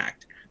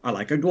impact. I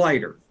like a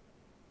glider.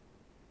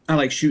 I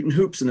like shooting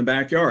hoops in the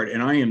backyard,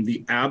 and I am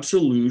the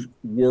absolute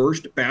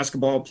worst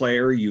basketball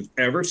player you've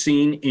ever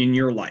seen in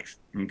your life.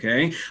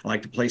 Okay. I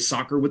like to play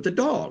soccer with the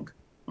dog.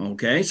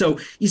 Okay. So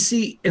you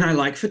see, and I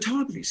like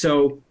photography.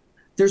 So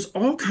there's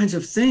all kinds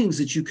of things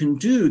that you can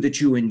do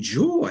that you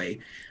enjoy,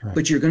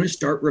 but you're going to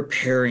start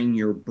repairing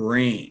your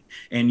brain,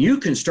 and you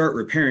can start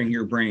repairing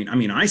your brain. I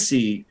mean, I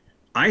see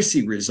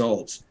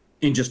results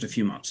in just a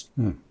few months.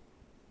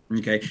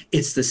 Okay.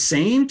 It's the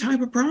same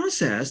type of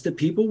process that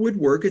people would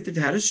work if they've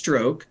had a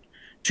stroke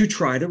to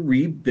try to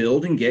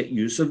rebuild and get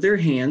use of their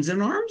hands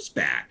and arms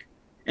back.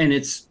 And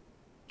it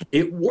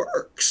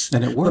works.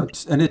 And it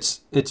works. And it's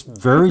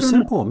very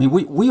simple. I mean,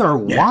 we are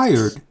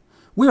wired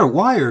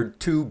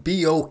to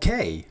be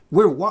okay.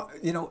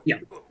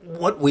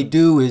 What we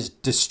do is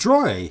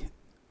destroy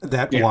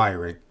that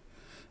wiring.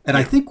 And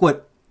I think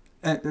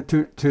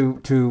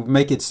to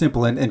make it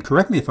simple, and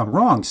correct me if I'm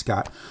wrong,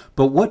 Scott,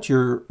 but what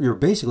you're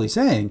basically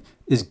saying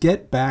is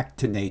get back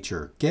to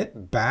nature,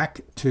 get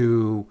back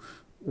to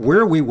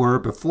where we were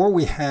before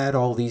we had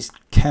all these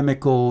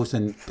chemicals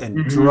and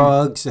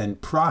drugs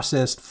and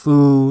processed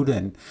food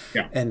and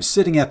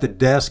sitting at the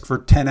desk for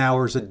 10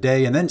 hours a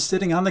day and then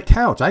sitting on the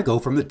couch. I go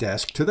from the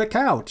desk to the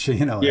couch,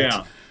 you know.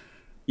 Yeah.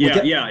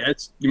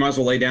 It's, you might as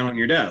well lay down on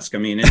your desk. I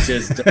mean, it's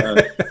just,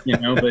 but you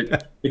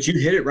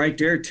hit it right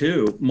there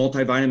too.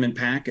 Multivitamin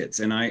packets.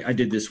 And I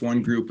did this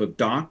one group of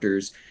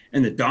doctors,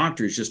 and the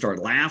doctors just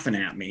started laughing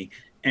at me.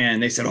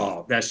 And they said,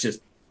 oh, that's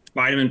just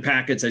vitamin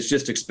packets. That's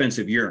just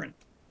expensive urine.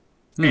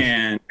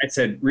 And I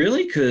said,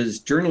 really? Because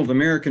Journal of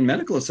American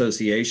Medical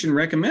Association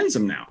recommends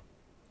them now.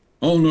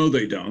 Oh, no,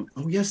 they don't.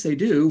 Oh, yes, they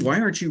do. Why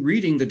aren't you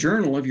reading the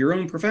journal of your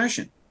own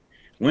profession?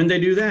 When they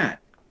do that?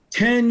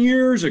 10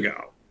 years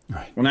ago.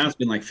 Right. Well, now it's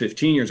been like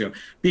 15 years ago,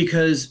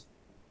 because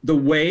the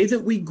way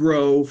that we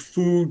grow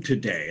food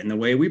today and the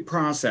way we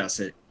process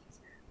it,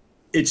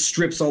 it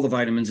strips all the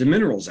vitamins and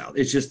minerals out.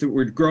 It's just that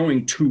we're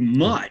growing too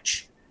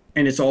much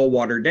and it's all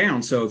watered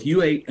down. So if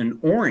you ate an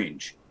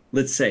orange,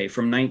 let's say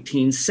from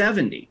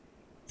 1970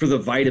 for the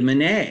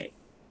vitamin A,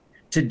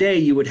 today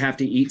you would have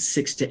to eat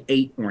 6 to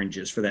 8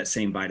 oranges for that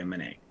same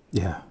vitamin A.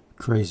 Yeah,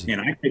 crazy.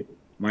 And I take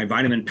my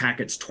vitamin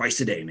packets twice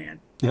a day, man.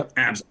 Yep.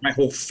 My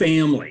whole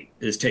family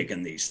is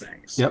taking these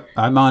things. Yep.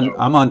 I'm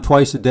on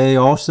twice a day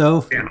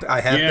also. Yeah. I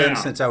have been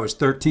since I was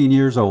 13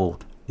 years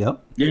old.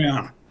 Yep.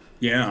 Yeah.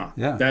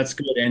 That's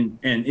good. And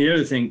the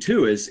other thing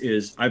too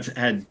is I've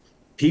had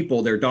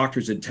people, their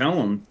doctors would tell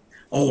them,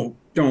 oh,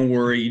 don't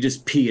worry, you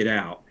just pee it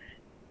out.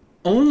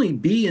 Only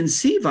B and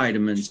C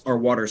vitamins are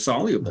water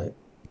soluble. Right.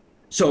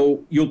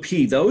 So you'll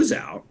pee those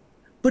out.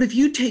 But if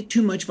you take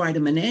too much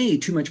vitamin A,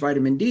 too much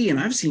vitamin D, and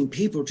I've seen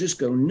people just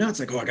go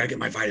nuts, like, oh, I got to get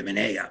my vitamin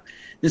A up.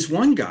 This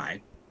one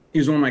guy, he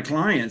was one of my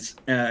clients,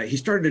 he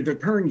started to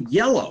turn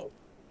yellow.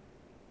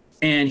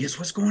 And he goes,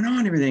 what's going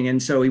on, everything?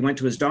 And so he went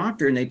to his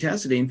doctor and they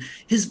tested him.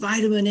 His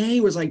vitamin A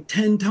was like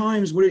 10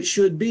 times what it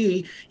should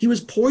be. He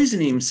was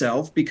poisoning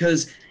himself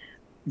because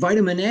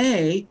vitamin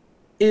A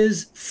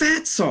is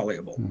fat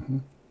soluble. Mm-hmm.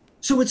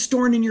 So it's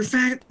stored in your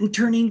fat and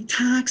turning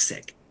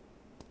toxic.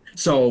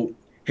 So,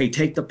 hey,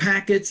 take the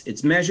packets,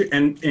 it's measured,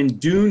 and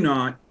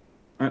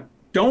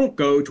don't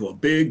go to a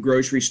big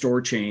grocery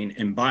store chain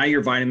and buy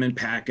your vitamin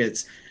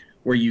packets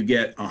where you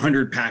get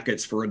 100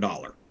 packets for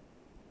 $1.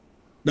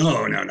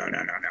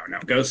 No.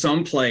 Go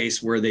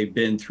someplace where they've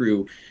been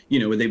through,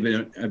 where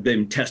they've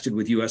been tested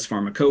with U.S.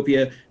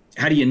 Pharmacopoeia.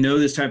 How do you know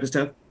this type of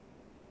stuff?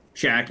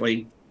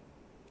 Shackley,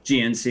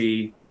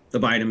 GNC, the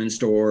vitamin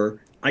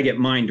store. I get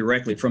mine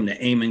directly from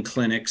the Amen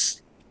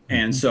clinics.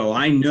 And so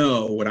I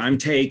know what I'm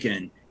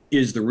taking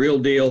is the real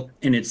deal,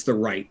 and it's the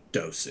right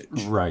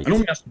dosage. Right. I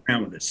don't mess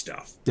around with this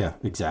stuff. Yeah,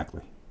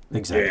 exactly.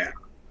 Yeah.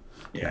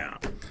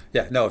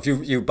 No, if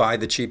you buy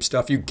the cheap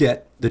stuff, you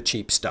get the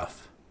cheap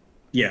stuff.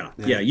 Yeah.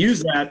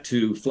 Use that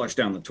to flush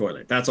down the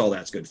toilet. That's all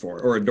that's good for,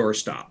 or a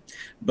doorstop.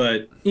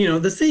 But,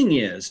 the thing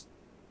is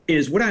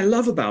what I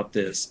love about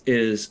this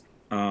is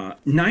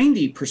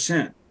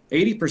 90%,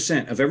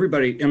 80% of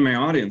everybody in my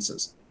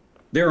audiences,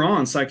 they're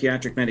on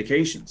psychiatric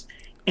medications.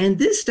 And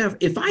this stuff,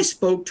 if I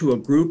spoke to a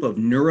group of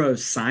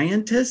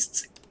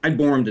neuroscientists, I'd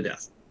bore them to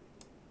death.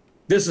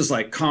 This is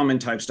like common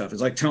type stuff.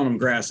 It's like telling them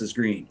grass is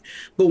green.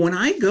 But when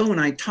I go and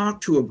I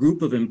talk to a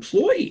group of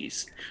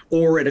employees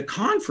or at a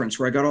conference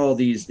where I got all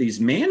these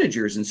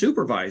managers and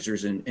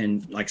supervisors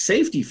and like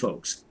safety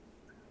folks,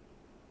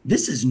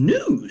 this is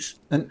news.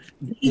 And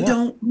they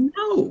don't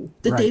know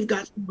that they've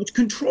got so much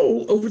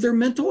control over their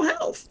mental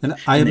health. And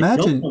I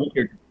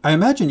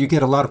imagine you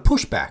get a lot of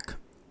pushback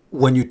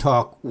when you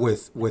talk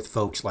with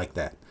folks like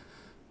that,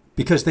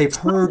 because they've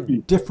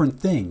heard different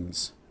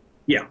things.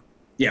 Yeah.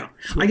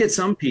 I get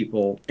some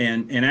people,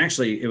 and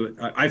actually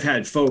I've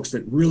had folks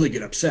that really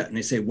get upset and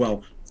they say,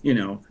 well,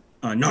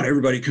 not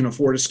everybody can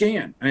afford a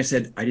scan. And I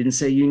said, I didn't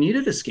say you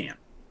needed a scan.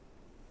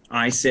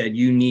 I said,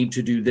 you need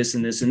to do this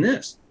and this and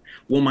this.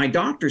 Well, my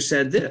doctor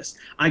said this.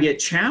 I get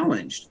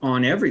challenged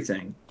on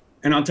everything.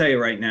 And I'll tell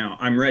you right now,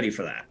 I'm ready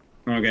for that.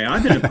 Okay.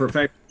 I've been a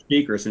professional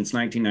speaker since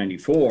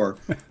 1994,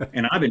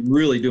 and I've been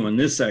really doing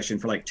this session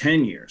for like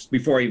 10 years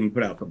before I even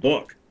put out the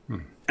book.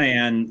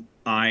 And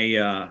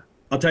I'll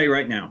tell you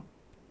right now,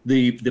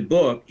 the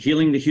book,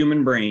 Healing the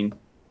Human Brain,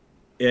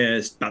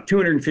 is about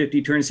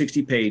 250,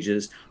 260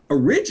 pages.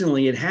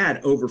 Originally, it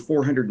had over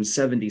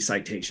 470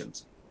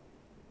 citations.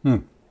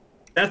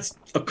 That's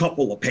a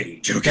couple of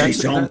pages. Okay,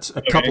 that's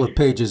a couple of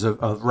pages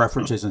of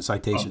references and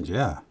citations,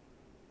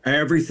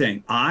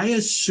 Everything. I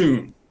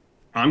assume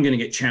I'm going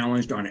to get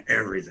challenged on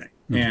everything.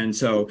 And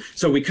so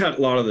we cut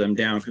a lot of them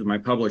down because my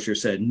publisher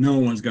said no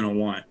one's going to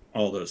want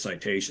all those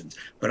citations.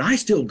 But I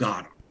still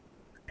got them.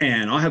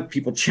 And I'll have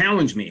people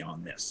challenge me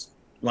on this.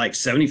 Like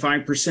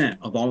 75%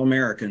 of all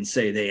Americans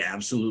say they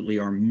absolutely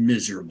are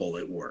miserable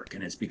at work,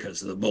 and it's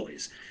because of the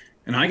bullies.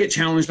 And I get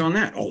challenged on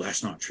that. Oh,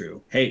 that's not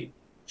true. Hey,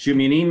 shoot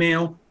me an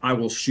email. I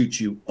will shoot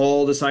you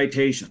all the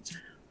citations.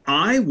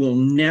 I will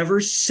never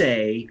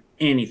say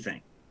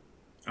anything.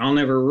 I'll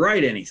never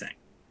write anything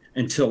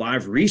until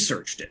I've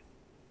researched it.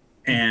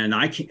 And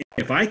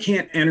if I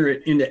can't enter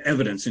it into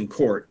evidence in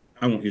court,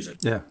 I won't use it.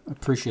 Yeah,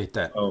 appreciate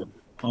that. Oh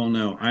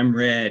no, I'm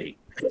ready.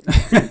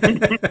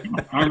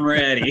 I'm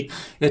ready.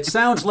 It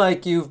sounds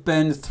like you've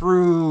been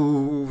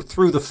through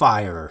the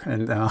fire,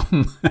 and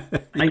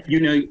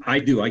I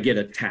do. I get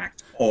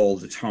attacked all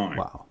the time.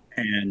 Wow.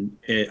 And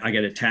I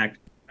get attacked.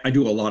 I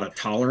do a lot of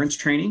tolerance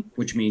training,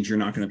 which means you're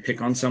not going to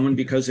pick on someone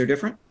because they're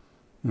different.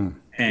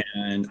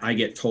 And I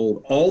get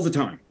told all the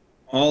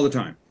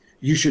time,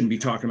 you shouldn't be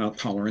talking about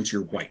tolerance.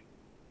 You're white.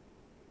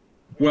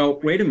 Well,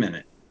 wait a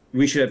minute.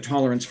 We should have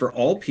tolerance for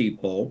all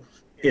people.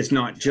 It's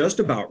not just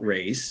about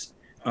race.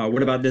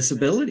 What about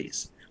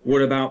disabilities?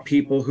 What about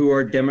people who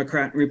are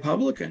Democrat and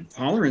Republican?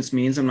 Tolerance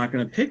means I'm not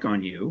going to pick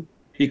on you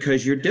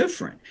because you're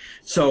different.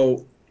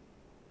 So,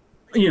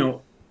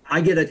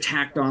 I get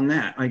attacked on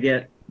that. I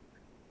get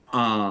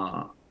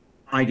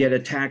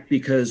attacked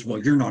because, well,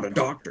 you're not a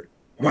doctor.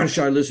 Why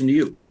should I listen to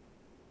you?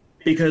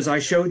 Because I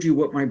showed you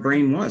what my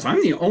brain was.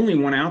 I'm the only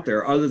one out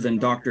there other than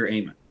Dr.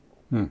 Amen.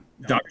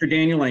 Dr.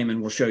 Daniel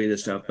Amen will show you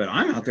this stuff, but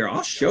I'm out there.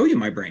 I'll show you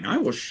my brain. I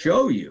will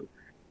show you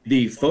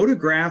the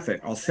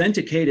photographic,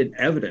 authenticated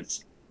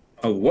evidence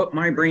of what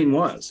my brain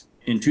was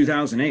in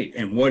 2008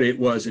 and what it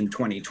was in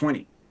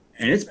 2020.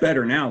 And it's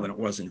better now than it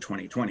was in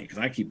 2020 because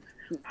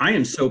I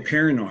am so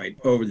paranoid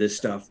over this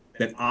stuff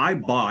that I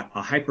bought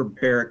a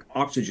hyperbaric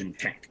oxygen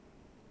tank.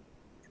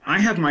 I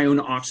have my own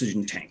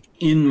oxygen tank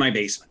in my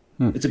basement.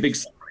 It's a big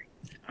submarine.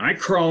 I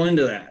crawl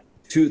into that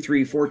 2,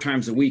 3, 4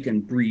 times a week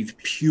and breathe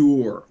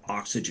pure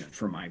oxygen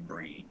for my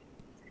brain.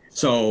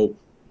 So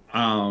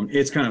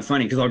it's kind of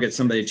funny because I'll get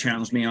somebody to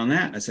challenge me on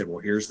that. I said, well,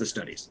 here's the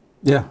studies.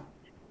 Yeah.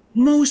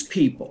 Most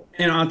people,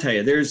 and I'll tell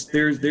you, there's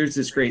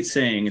this great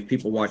saying, if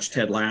people watch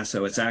Ted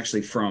Lasso, it's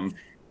actually from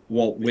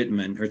Walt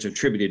Whitman, or it's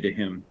attributed to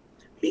him.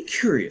 Be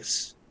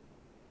curious,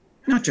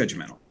 not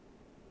judgmental.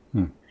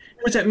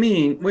 What's that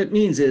mean? What it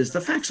means is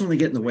the facts only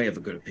get in the way of a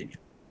good opinion.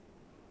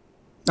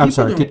 I'm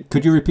sorry,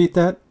 could you repeat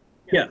that?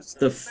 Yes,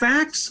 the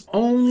facts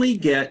only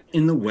get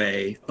in the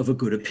way of a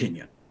good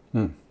opinion.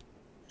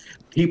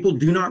 People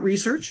do not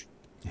research.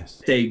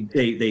 Yes.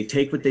 They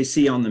take what they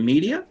see on the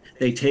media.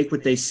 They take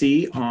what they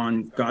see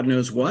on God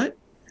knows what.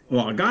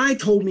 Well, a guy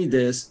told me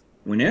this.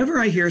 Whenever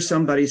I hear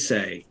somebody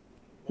say,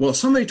 well,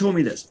 somebody told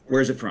me this,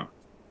 where's it from?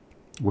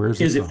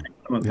 Is it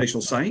from an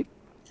official site?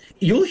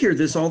 You'll hear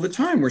this all the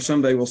time where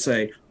somebody will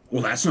say,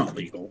 well, that's not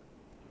legal.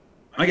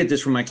 I get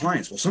this from my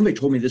clients. Well, somebody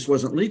told me this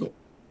wasn't legal.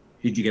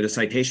 Did you get a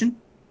citation?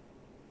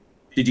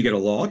 Did you get a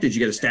law? Did you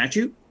get a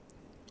statute?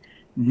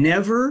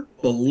 Never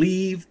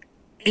believe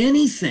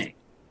anything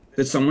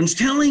that someone's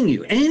telling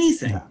you,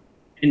 anything. Yeah.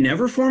 And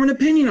never form an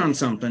opinion on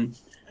something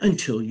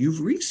until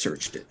you've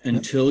researched it,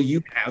 until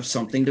you have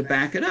something to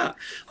back it up.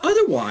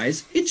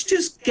 Otherwise, it's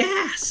just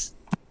gas.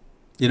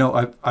 You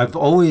know, I've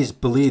always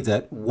believed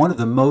that one of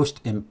the most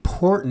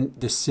important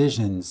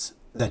decisions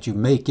that you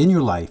make in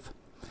your life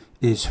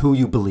is who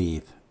you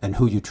believe and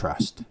who you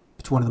trust.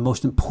 It's one of the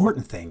most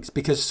important things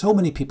because so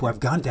many people have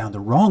gone down the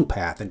wrong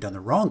path and done the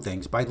wrong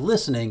things by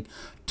listening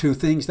to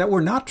things that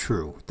were not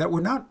true, that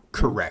were not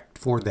correct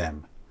for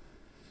them.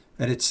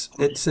 And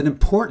it's an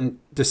important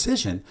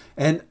decision.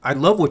 And I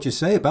love what you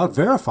say about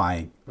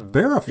verifying.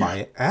 Verify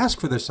it. Ask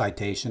for the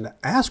citation.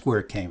 Ask where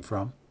it came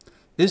from.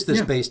 Is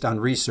this based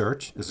on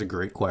research? Is a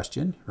great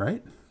question,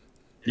 right?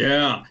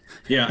 Yeah.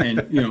 Yeah.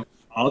 And,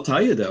 I'll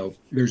tell you, though,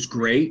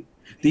 the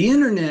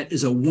internet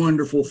is a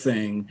wonderful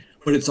thing,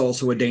 but it's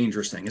also a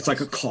dangerous thing. It's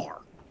like a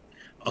car.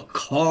 A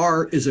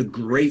car is a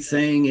great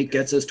thing. It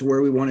gets us to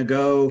where we want to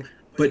go,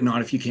 but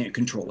not if you can't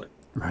control it.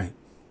 Right.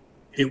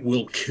 It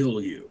will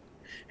kill you.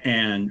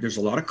 And there's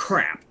a lot of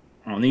crap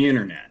on the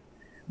internet.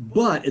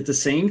 But at the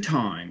same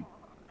time,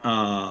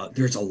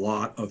 there's a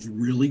lot of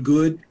really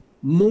good,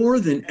 more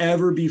than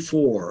ever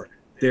before.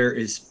 There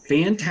is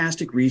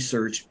fantastic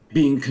research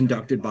being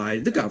conducted by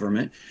the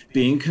government,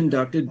 being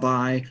conducted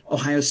by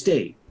Ohio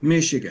State,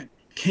 Michigan,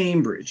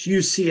 Cambridge,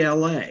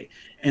 UCLA.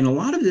 And a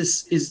lot of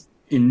this is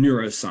in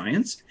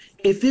neuroscience.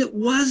 If it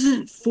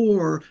wasn't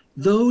for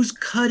those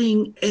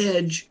cutting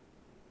edge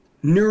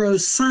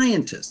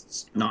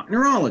neuroscientists, not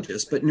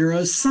neurologists, but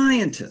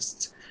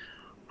neuroscientists,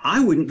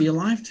 I wouldn't be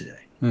alive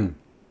today.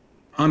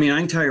 I mean, I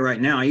can tell you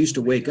right now, I used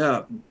to wake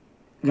up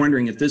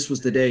wondering if this was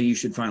the day you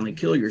should finally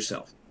kill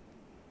yourself.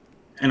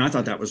 And I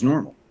thought that was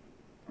normal.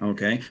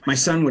 Okay. My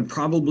son would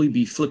probably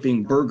be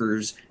flipping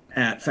burgers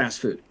at fast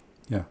food.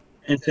 Yeah.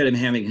 Instead of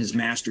having his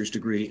master's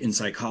degree in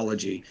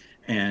psychology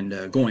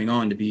and going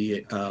on to be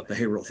a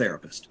behavioral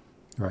therapist.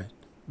 Right.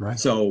 Right.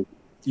 So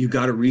you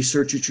got to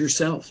research it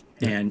yourself.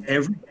 Yeah.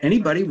 And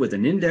anybody with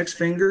an index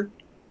finger,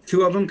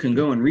 two of them can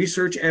go and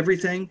research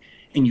everything.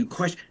 And you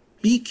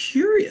be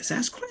curious,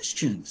 ask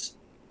questions.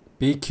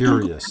 Be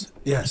curious.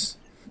 Yes.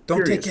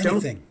 Don't take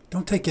anything.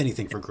 Don't take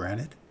anything for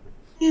granted.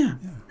 Yeah.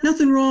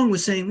 Nothing wrong with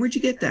saying, where'd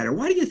you get that? Or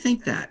why do you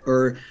think that?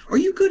 Or are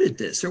you good at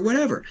this? Or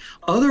whatever.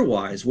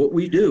 Otherwise, what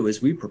we do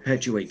is we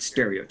perpetuate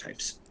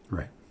stereotypes.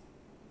 Right.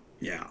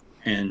 Yeah.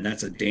 And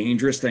that's a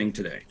dangerous thing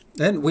today.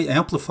 And we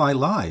amplify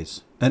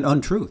lies and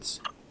untruths.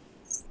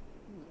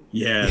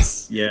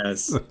 Yes,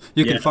 yes.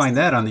 You can find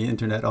that on the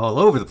internet all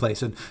over the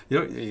place. And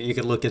you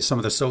can look at some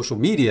of the social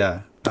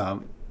media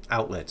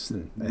outlets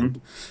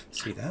and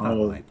see that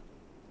online.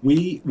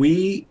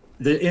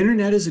 The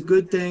internet is a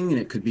good thing,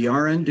 and it could be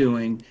our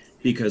undoing,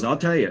 because I'll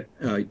tell you,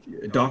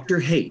 Dr.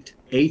 Haidt,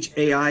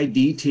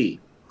 Haidt,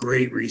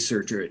 great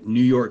researcher at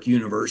New York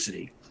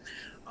University,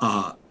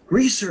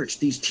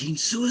 researched these teen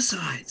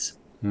suicides.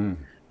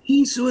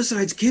 Teen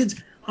suicides,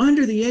 kids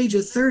under the age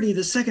of 30,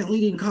 the second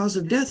leading cause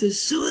of death is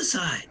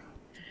suicide.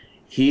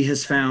 He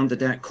has found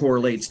that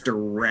correlates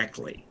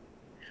directly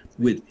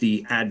with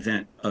the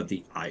advent of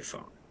the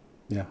iPhone.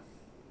 Yeah.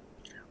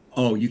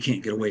 Oh, you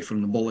can't get away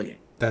from the bullying.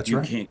 That's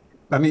right. Can't.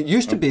 I mean, it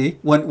used to be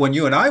when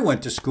you and I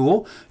went to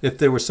school, if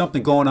there was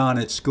something going on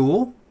at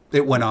school,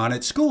 it went on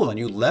at school, and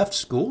you left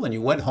school and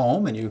you went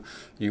home and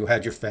you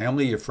had your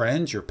family, your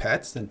friends, your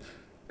pets, and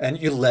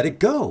you let it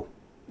go.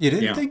 You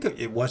didn't think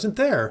it wasn't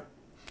there.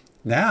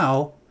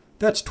 Now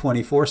that's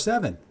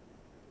 24/7.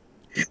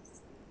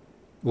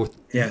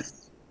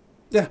 Yes.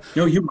 Yeah.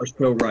 No, you are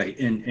so right.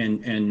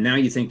 And now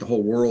you think the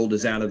whole world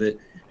is out of it,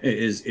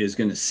 is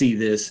going to see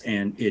this,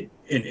 and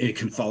it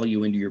can follow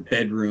you into your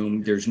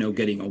bedroom. There's no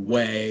getting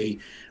away.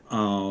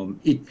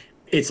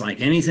 It's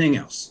like anything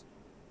else.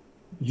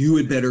 You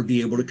had better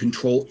be able to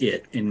control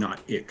it and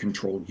not it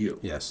control you.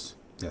 Yes.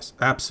 Yes,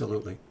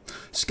 absolutely.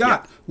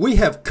 Scott, we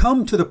have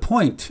come to the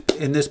point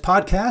in this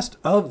podcast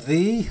of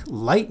the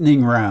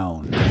lightning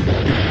round.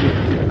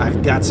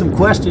 I've got some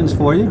questions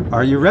for you.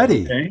 Are you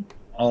ready? Okay.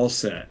 All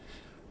set.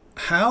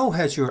 How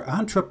has your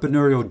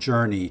entrepreneurial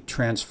journey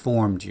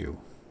transformed you?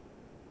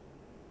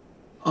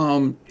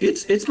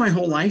 It's my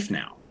whole life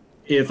now.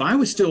 If I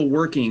was still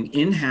working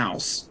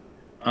in-house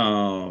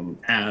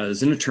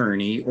as an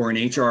attorney or an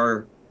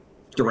HR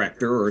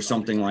director or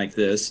something like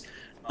this,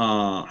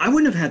 I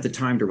wouldn't have had the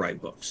time to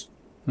write books.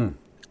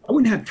 I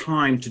wouldn't have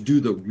time to do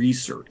the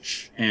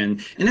research.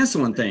 And that's the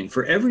one thing.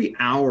 For every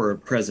hour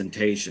of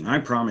presentation, I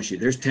promise you,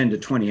 there's 10 to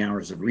 20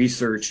 hours of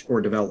research or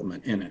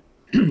development in it.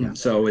 Yeah.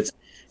 So it's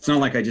not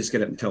like I just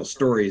get up and tell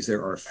stories.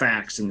 There are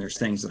facts and there's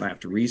things that I have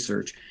to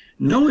research.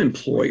 No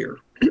employer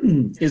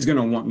is going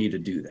to want me to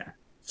do that.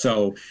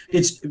 So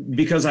it's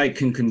because I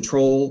can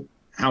control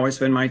how I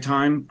spend my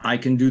time. I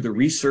can do the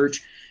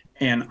research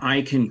and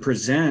I can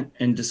present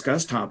and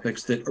discuss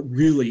topics that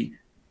really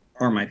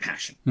are my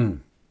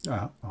passion.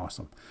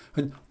 Awesome.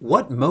 And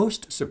what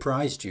most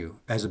surprised you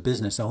as a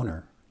business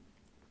owner?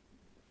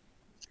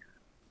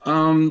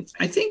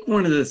 I think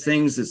one of the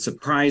things that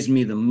surprised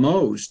me the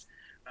most,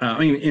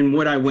 in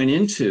what I went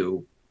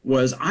into,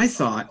 was I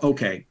thought,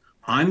 okay,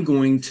 I'm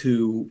going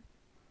to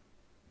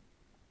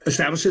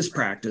establish this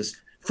practice,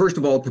 first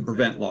of all, to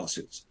prevent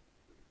lawsuits,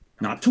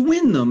 not to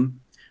win them,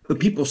 but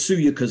people sue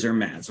you because they're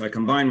mad. So I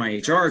combine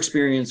my HR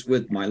experience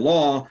with my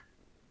law,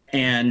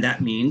 and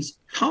that means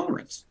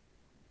tolerance.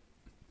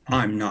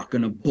 I'm not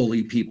going to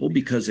bully people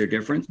because they're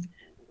different.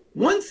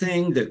 One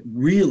thing that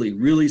really,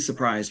 really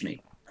surprised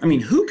me,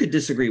 who could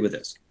disagree with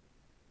this?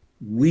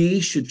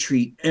 We should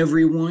treat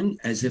everyone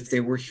as if they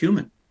were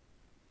human.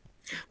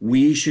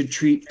 We should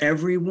treat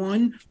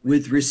everyone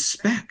with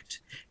respect.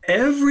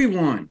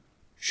 Everyone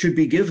should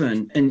be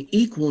given an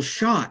equal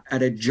shot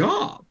at a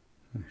job.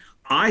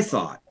 I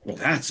thought, well,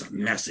 that's a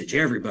message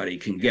everybody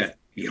can get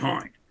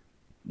behind.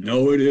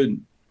 No, it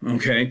isn't.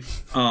 Okay.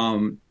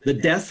 The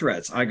death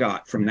threats I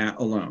got from that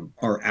alone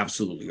are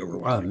absolutely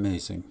overwhelming.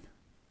 Amazing.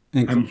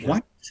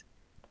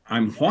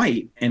 I'm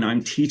white and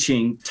I'm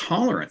teaching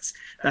tolerance.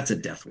 That's a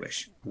death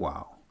wish.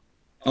 Wow.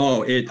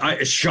 Oh,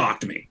 it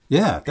shocked me.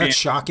 Yeah, that's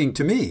shocking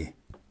to me.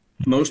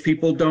 Most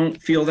people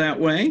don't feel that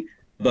way,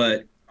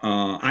 but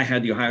I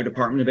had the Ohio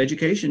Department of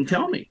Education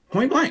tell me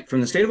point blank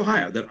from the state of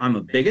Ohio that I'm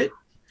a bigot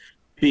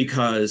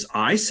because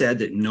I said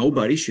that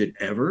nobody should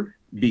ever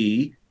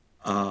be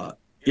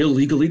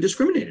illegally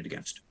discriminated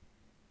against.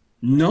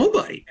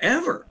 Nobody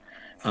ever.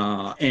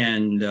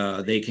 And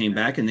they came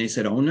back and they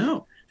said, oh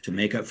no, to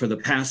make up for the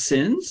past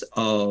sins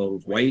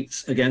of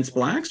whites against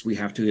blacks, we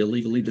have to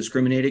illegally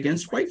discriminate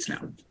against whites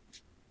now.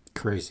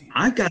 Crazy.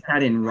 I've got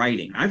that in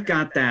writing. I've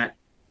got that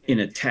in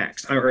a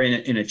text or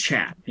in a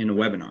chat, in a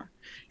webinar.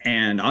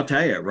 And I'll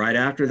tell you, right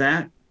after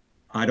that,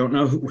 I don't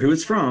know who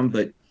it's from,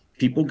 but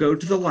people go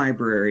to the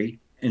library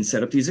and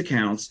set up these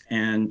accounts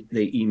and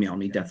they email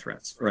me death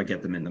threats or I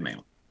get them in the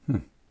mail.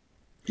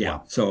 Yeah.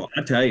 Wow. So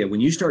I tell you, when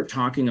you start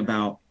talking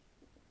about,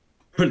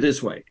 put it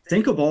this way,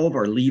 think of all of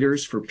our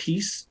leaders for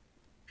peace,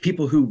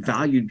 people who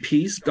valued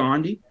peace,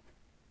 Gandhi,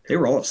 they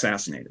were all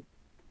assassinated.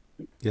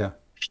 Yeah.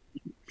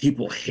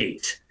 People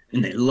hate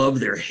and they love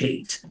their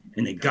hate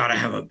and they got to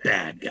have a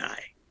bad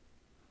guy.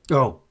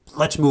 Oh,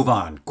 let's move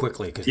on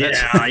quickly. Yeah.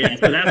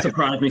 So that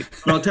surprised me.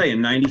 But I'll tell you,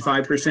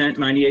 95%,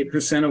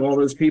 98% of all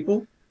those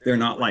people, they're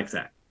not like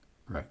that.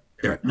 Right.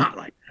 They're not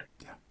like that.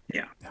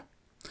 Yeah.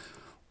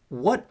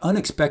 What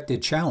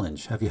unexpected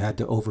challenge have you had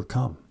to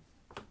overcome?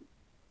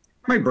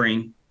 My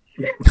brain.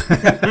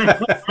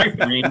 My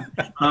brain.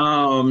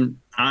 I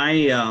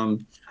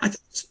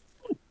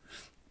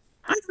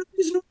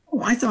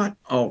thought,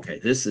 oh, okay,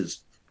 this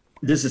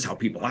is how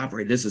people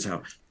operate. This is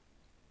how,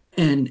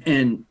 and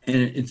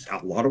it's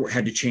a lot of work.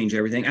 Had to change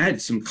everything. I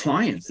had some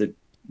clients that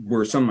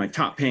were some of my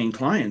top paying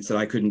clients that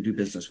I couldn't do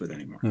business with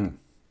anymore.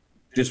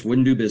 Just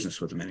wouldn't do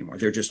business with them anymore.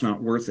 They're just not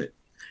worth it.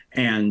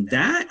 And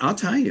that, I'll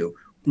tell you,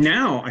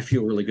 now I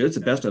feel really good. It's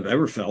the best I've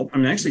ever felt.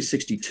 I'm actually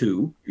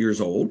 62 years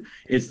old.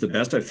 It's the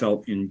best I've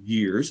felt in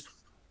years.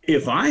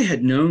 If I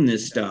had known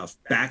this stuff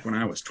back when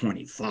I was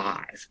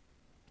 25,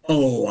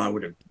 I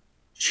would have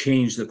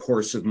changed the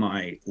course of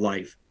my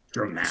life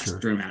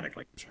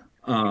dramatically.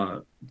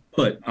 Sure.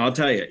 But I'll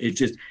tell you, it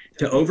just,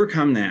 to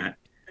overcome that,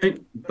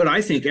 but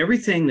I think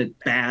everything that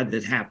bad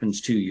that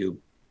happens to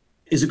you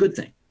is a good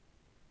thing.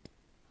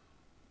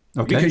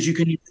 Okay. Because you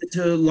can use it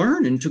to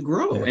learn and to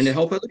grow and to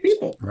help other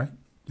people. Right.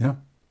 Yeah.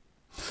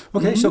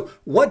 Okay. So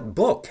what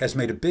book has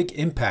made a big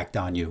impact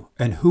on you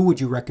and who would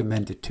you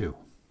recommend it to?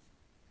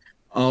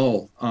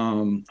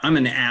 I'm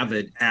an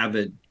avid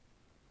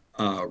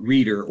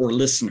reader or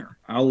listener.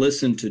 I'll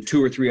listen to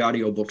 2 or 3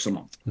 audiobooks a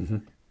month.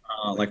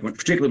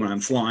 Particularly when I'm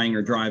flying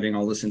or driving,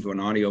 I'll listen to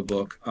an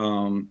audiobook.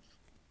 I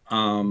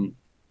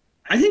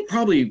think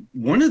probably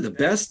one of the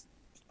best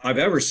I've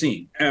ever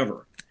seen,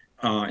 ever.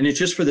 And it's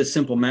just for the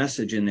simple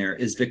message in there,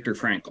 is Viktor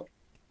Frankl.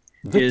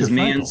 Viktor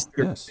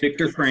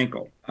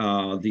Frankl.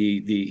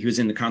 He was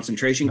in the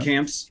concentration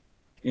camps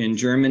in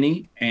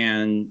Germany,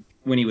 and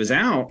when he was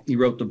out, he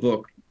wrote the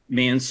book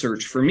Man's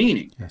Search for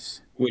Meaning,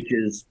 which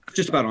is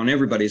just about on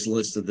everybody's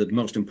list of the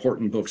most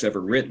important books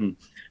ever written.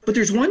 But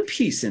there's one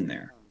piece in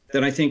there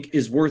that I think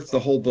is worth the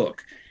whole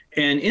book.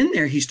 And in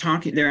there, he's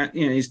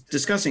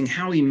discussing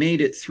how he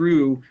made it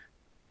through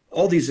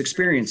all these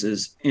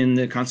experiences in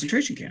the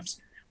concentration camps.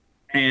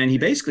 And he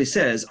basically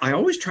says, I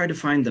always try to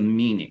find the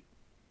meaning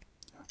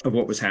of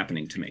what was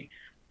happening to me,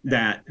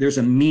 that there's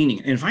a meaning.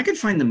 And if I could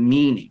find the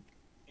meaning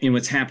in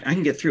what's happening, I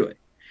can get through it.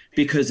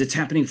 because it's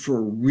happening for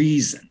a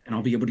reason, and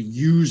I'll be able to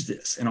use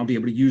this, and I'll be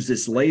able to use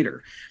this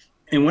later.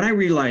 And what I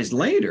realized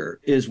later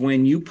is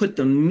when you put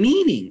the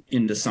meaning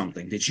into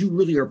something that you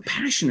really are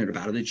passionate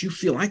about, or that you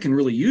feel I can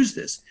really use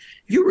this,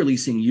 you're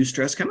releasing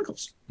eustress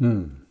chemicals.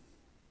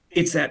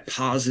 It's that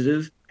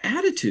positive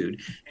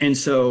attitude. And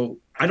so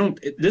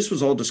this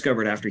was all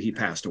discovered after he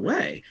passed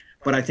away.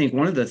 But I think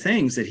one of the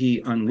things that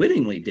he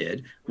unwittingly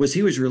did was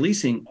he was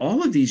releasing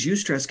all of these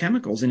eustress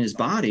chemicals in his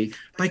body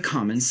by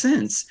common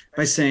sense,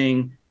 by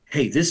saying,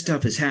 hey, this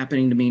stuff is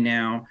happening to me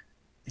now.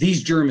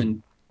 These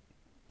German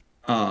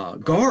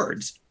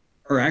guards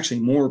are actually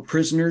more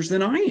prisoners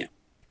than I am.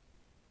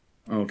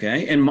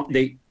 Okay. And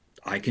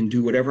I can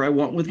do whatever I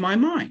want with my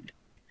mind.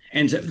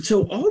 And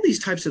so all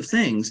these types of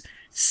things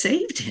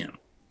saved him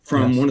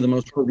from one of the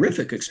most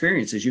horrific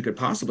experiences you could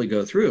possibly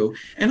go through.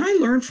 And I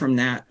learned from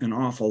that an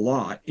awful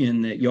lot,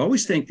 in that you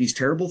always think these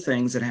terrible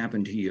things that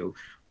happen to you,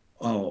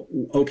 oh,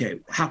 okay,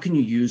 how can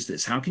you use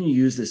this? How can you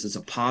use this as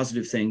a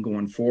positive thing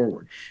going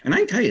forward? And I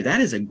can tell you, that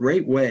is a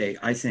great way,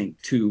 I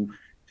think, to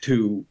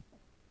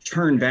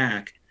turn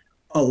back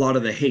a lot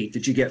of the hate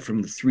that you get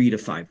from the 3 to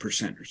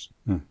 5%ers.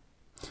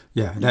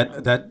 Yeah,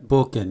 that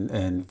book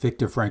and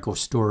Viktor Frankl's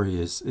story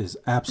is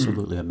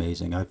absolutely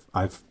amazing.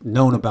 I've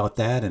known about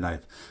that, and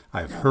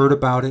I've heard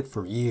about it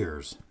for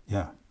years.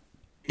 Yeah,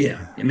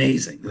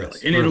 amazing, really.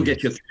 Yes, and it'll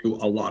get you through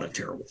a lot of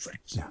terrible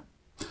things.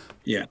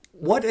 Yeah.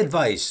 What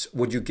advice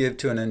would you give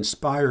to an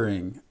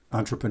inspiring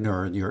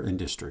entrepreneur in your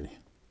industry?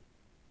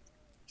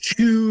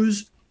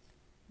 Choose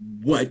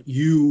what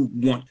you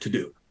want to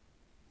do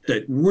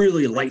that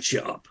really lights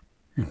you up,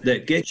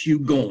 that gets you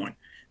going,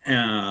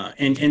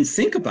 and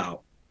think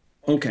about,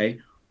 okay,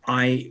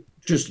 I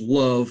just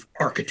love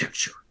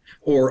architecture,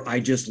 or I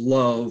just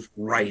love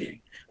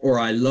writing, or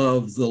I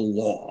love the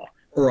law,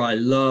 or I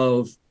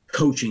love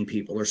coaching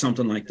people, or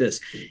something like this.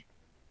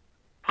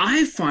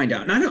 I find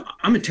out, and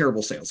I'm a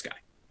terrible sales guy.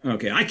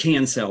 Okay, I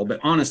can sell,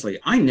 but honestly,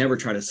 I never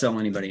try to sell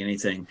anybody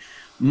anything.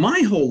 My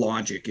whole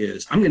logic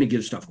is I'm going to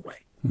give stuff away.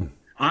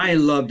 I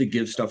love to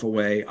give stuff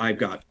away. I've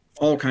got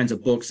all kinds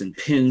of books and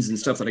pins and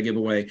stuff that I give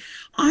away.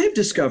 I've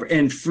discovered,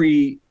 and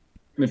free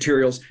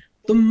materials,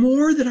 the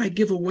more that I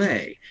give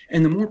away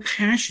and the more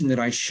passion that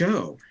I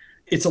show,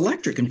 it's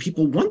electric, and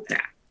people want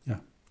that. Yeah.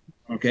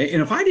 Okay.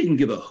 And if I didn't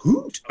give a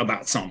hoot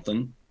about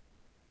something,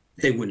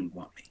 they wouldn't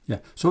want me. Yeah.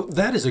 So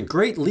that is a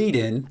great lead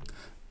in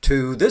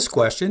to this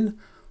question.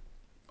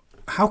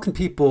 How can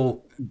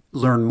people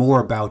learn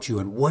more about you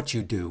and what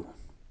you do?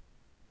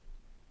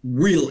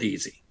 Real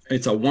easy.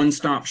 It's a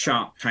one-stop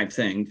shop type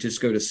thing.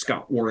 Just go to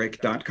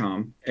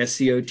scottwarrick.com,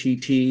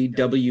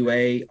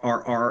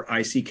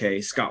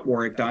 ScottWarrick,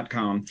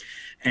 scottwarrick.com.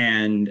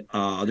 And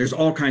there's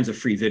all kinds of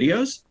free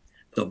videos.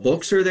 The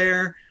books are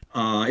there.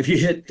 If you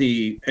hit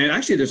and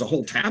actually there's a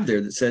whole tab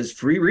there that says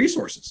free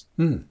resources.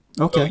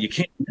 Okay. So you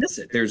can't miss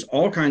it. There's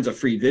all kinds of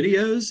free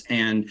videos.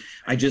 And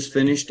I just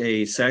finished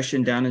a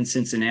session down in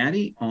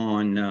Cincinnati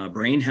on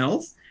brain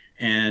health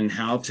and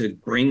how to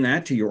bring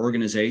that to your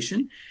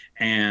organization.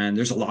 And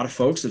there's a lot of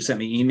folks that sent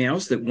me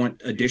emails that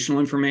want additional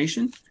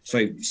information. So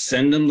I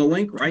send them the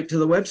link right to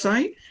the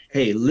website.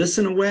 Hey,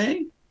 listen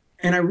away.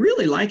 And I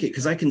really like it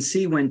because I can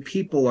see when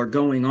people are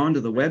going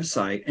onto the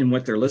website and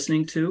what they're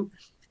listening to,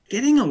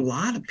 getting a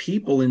lot of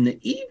people in the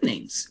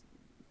evenings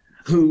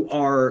who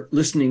are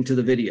listening to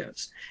the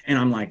videos. And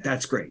I'm like,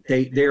 that's great.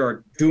 They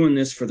are doing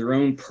this for their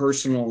own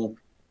personal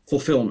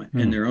fulfillment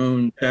and their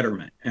own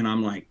betterment. And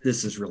I'm like,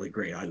 this is really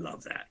great. I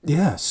love that.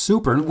 Yeah,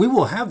 super. We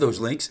will have those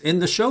links in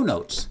the show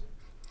notes.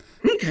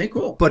 Okay,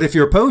 cool. But if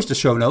you're opposed to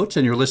show notes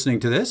and you're listening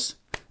to this,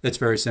 it's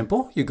very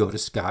simple. You go to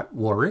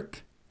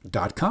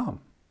scottwarrick.com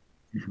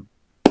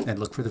and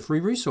look for the free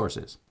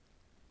resources.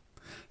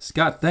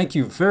 Scott, thank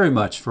you very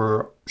much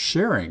for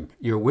sharing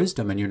your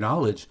wisdom and your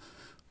knowledge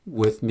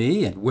with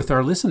me and with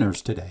our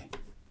listeners today.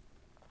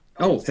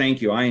 Oh,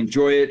 thank you. I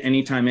enjoy it.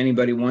 Anytime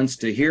anybody wants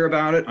to hear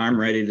about it, I'm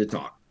ready to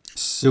talk.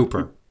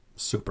 Super,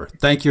 super.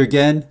 Thank you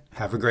again.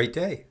 Have a great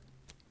day.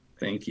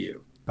 Thank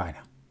you. Bye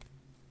now.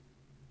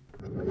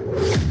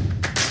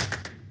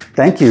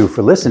 Thank you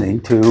for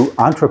listening to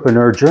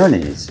Entrepreneur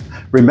Journeys.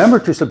 Remember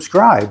to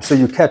subscribe so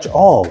you catch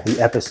all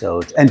the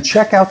episodes, and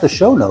check out the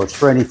show notes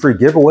for any free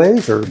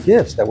giveaways or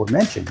gifts that were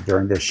mentioned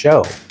during this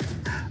show.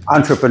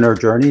 Entrepreneur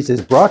Journeys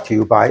is brought to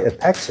you by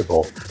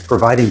Apexible,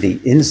 providing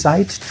the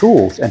insights,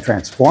 tools, and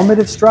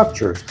transformative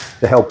structures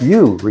to help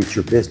you reach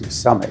your business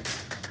summit.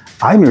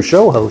 I'm your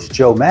show host,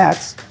 Joe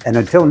Matz, and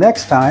until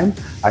next time,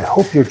 I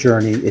hope your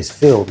journey is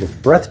filled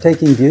with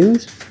breathtaking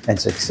views and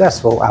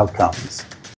successful outcomes.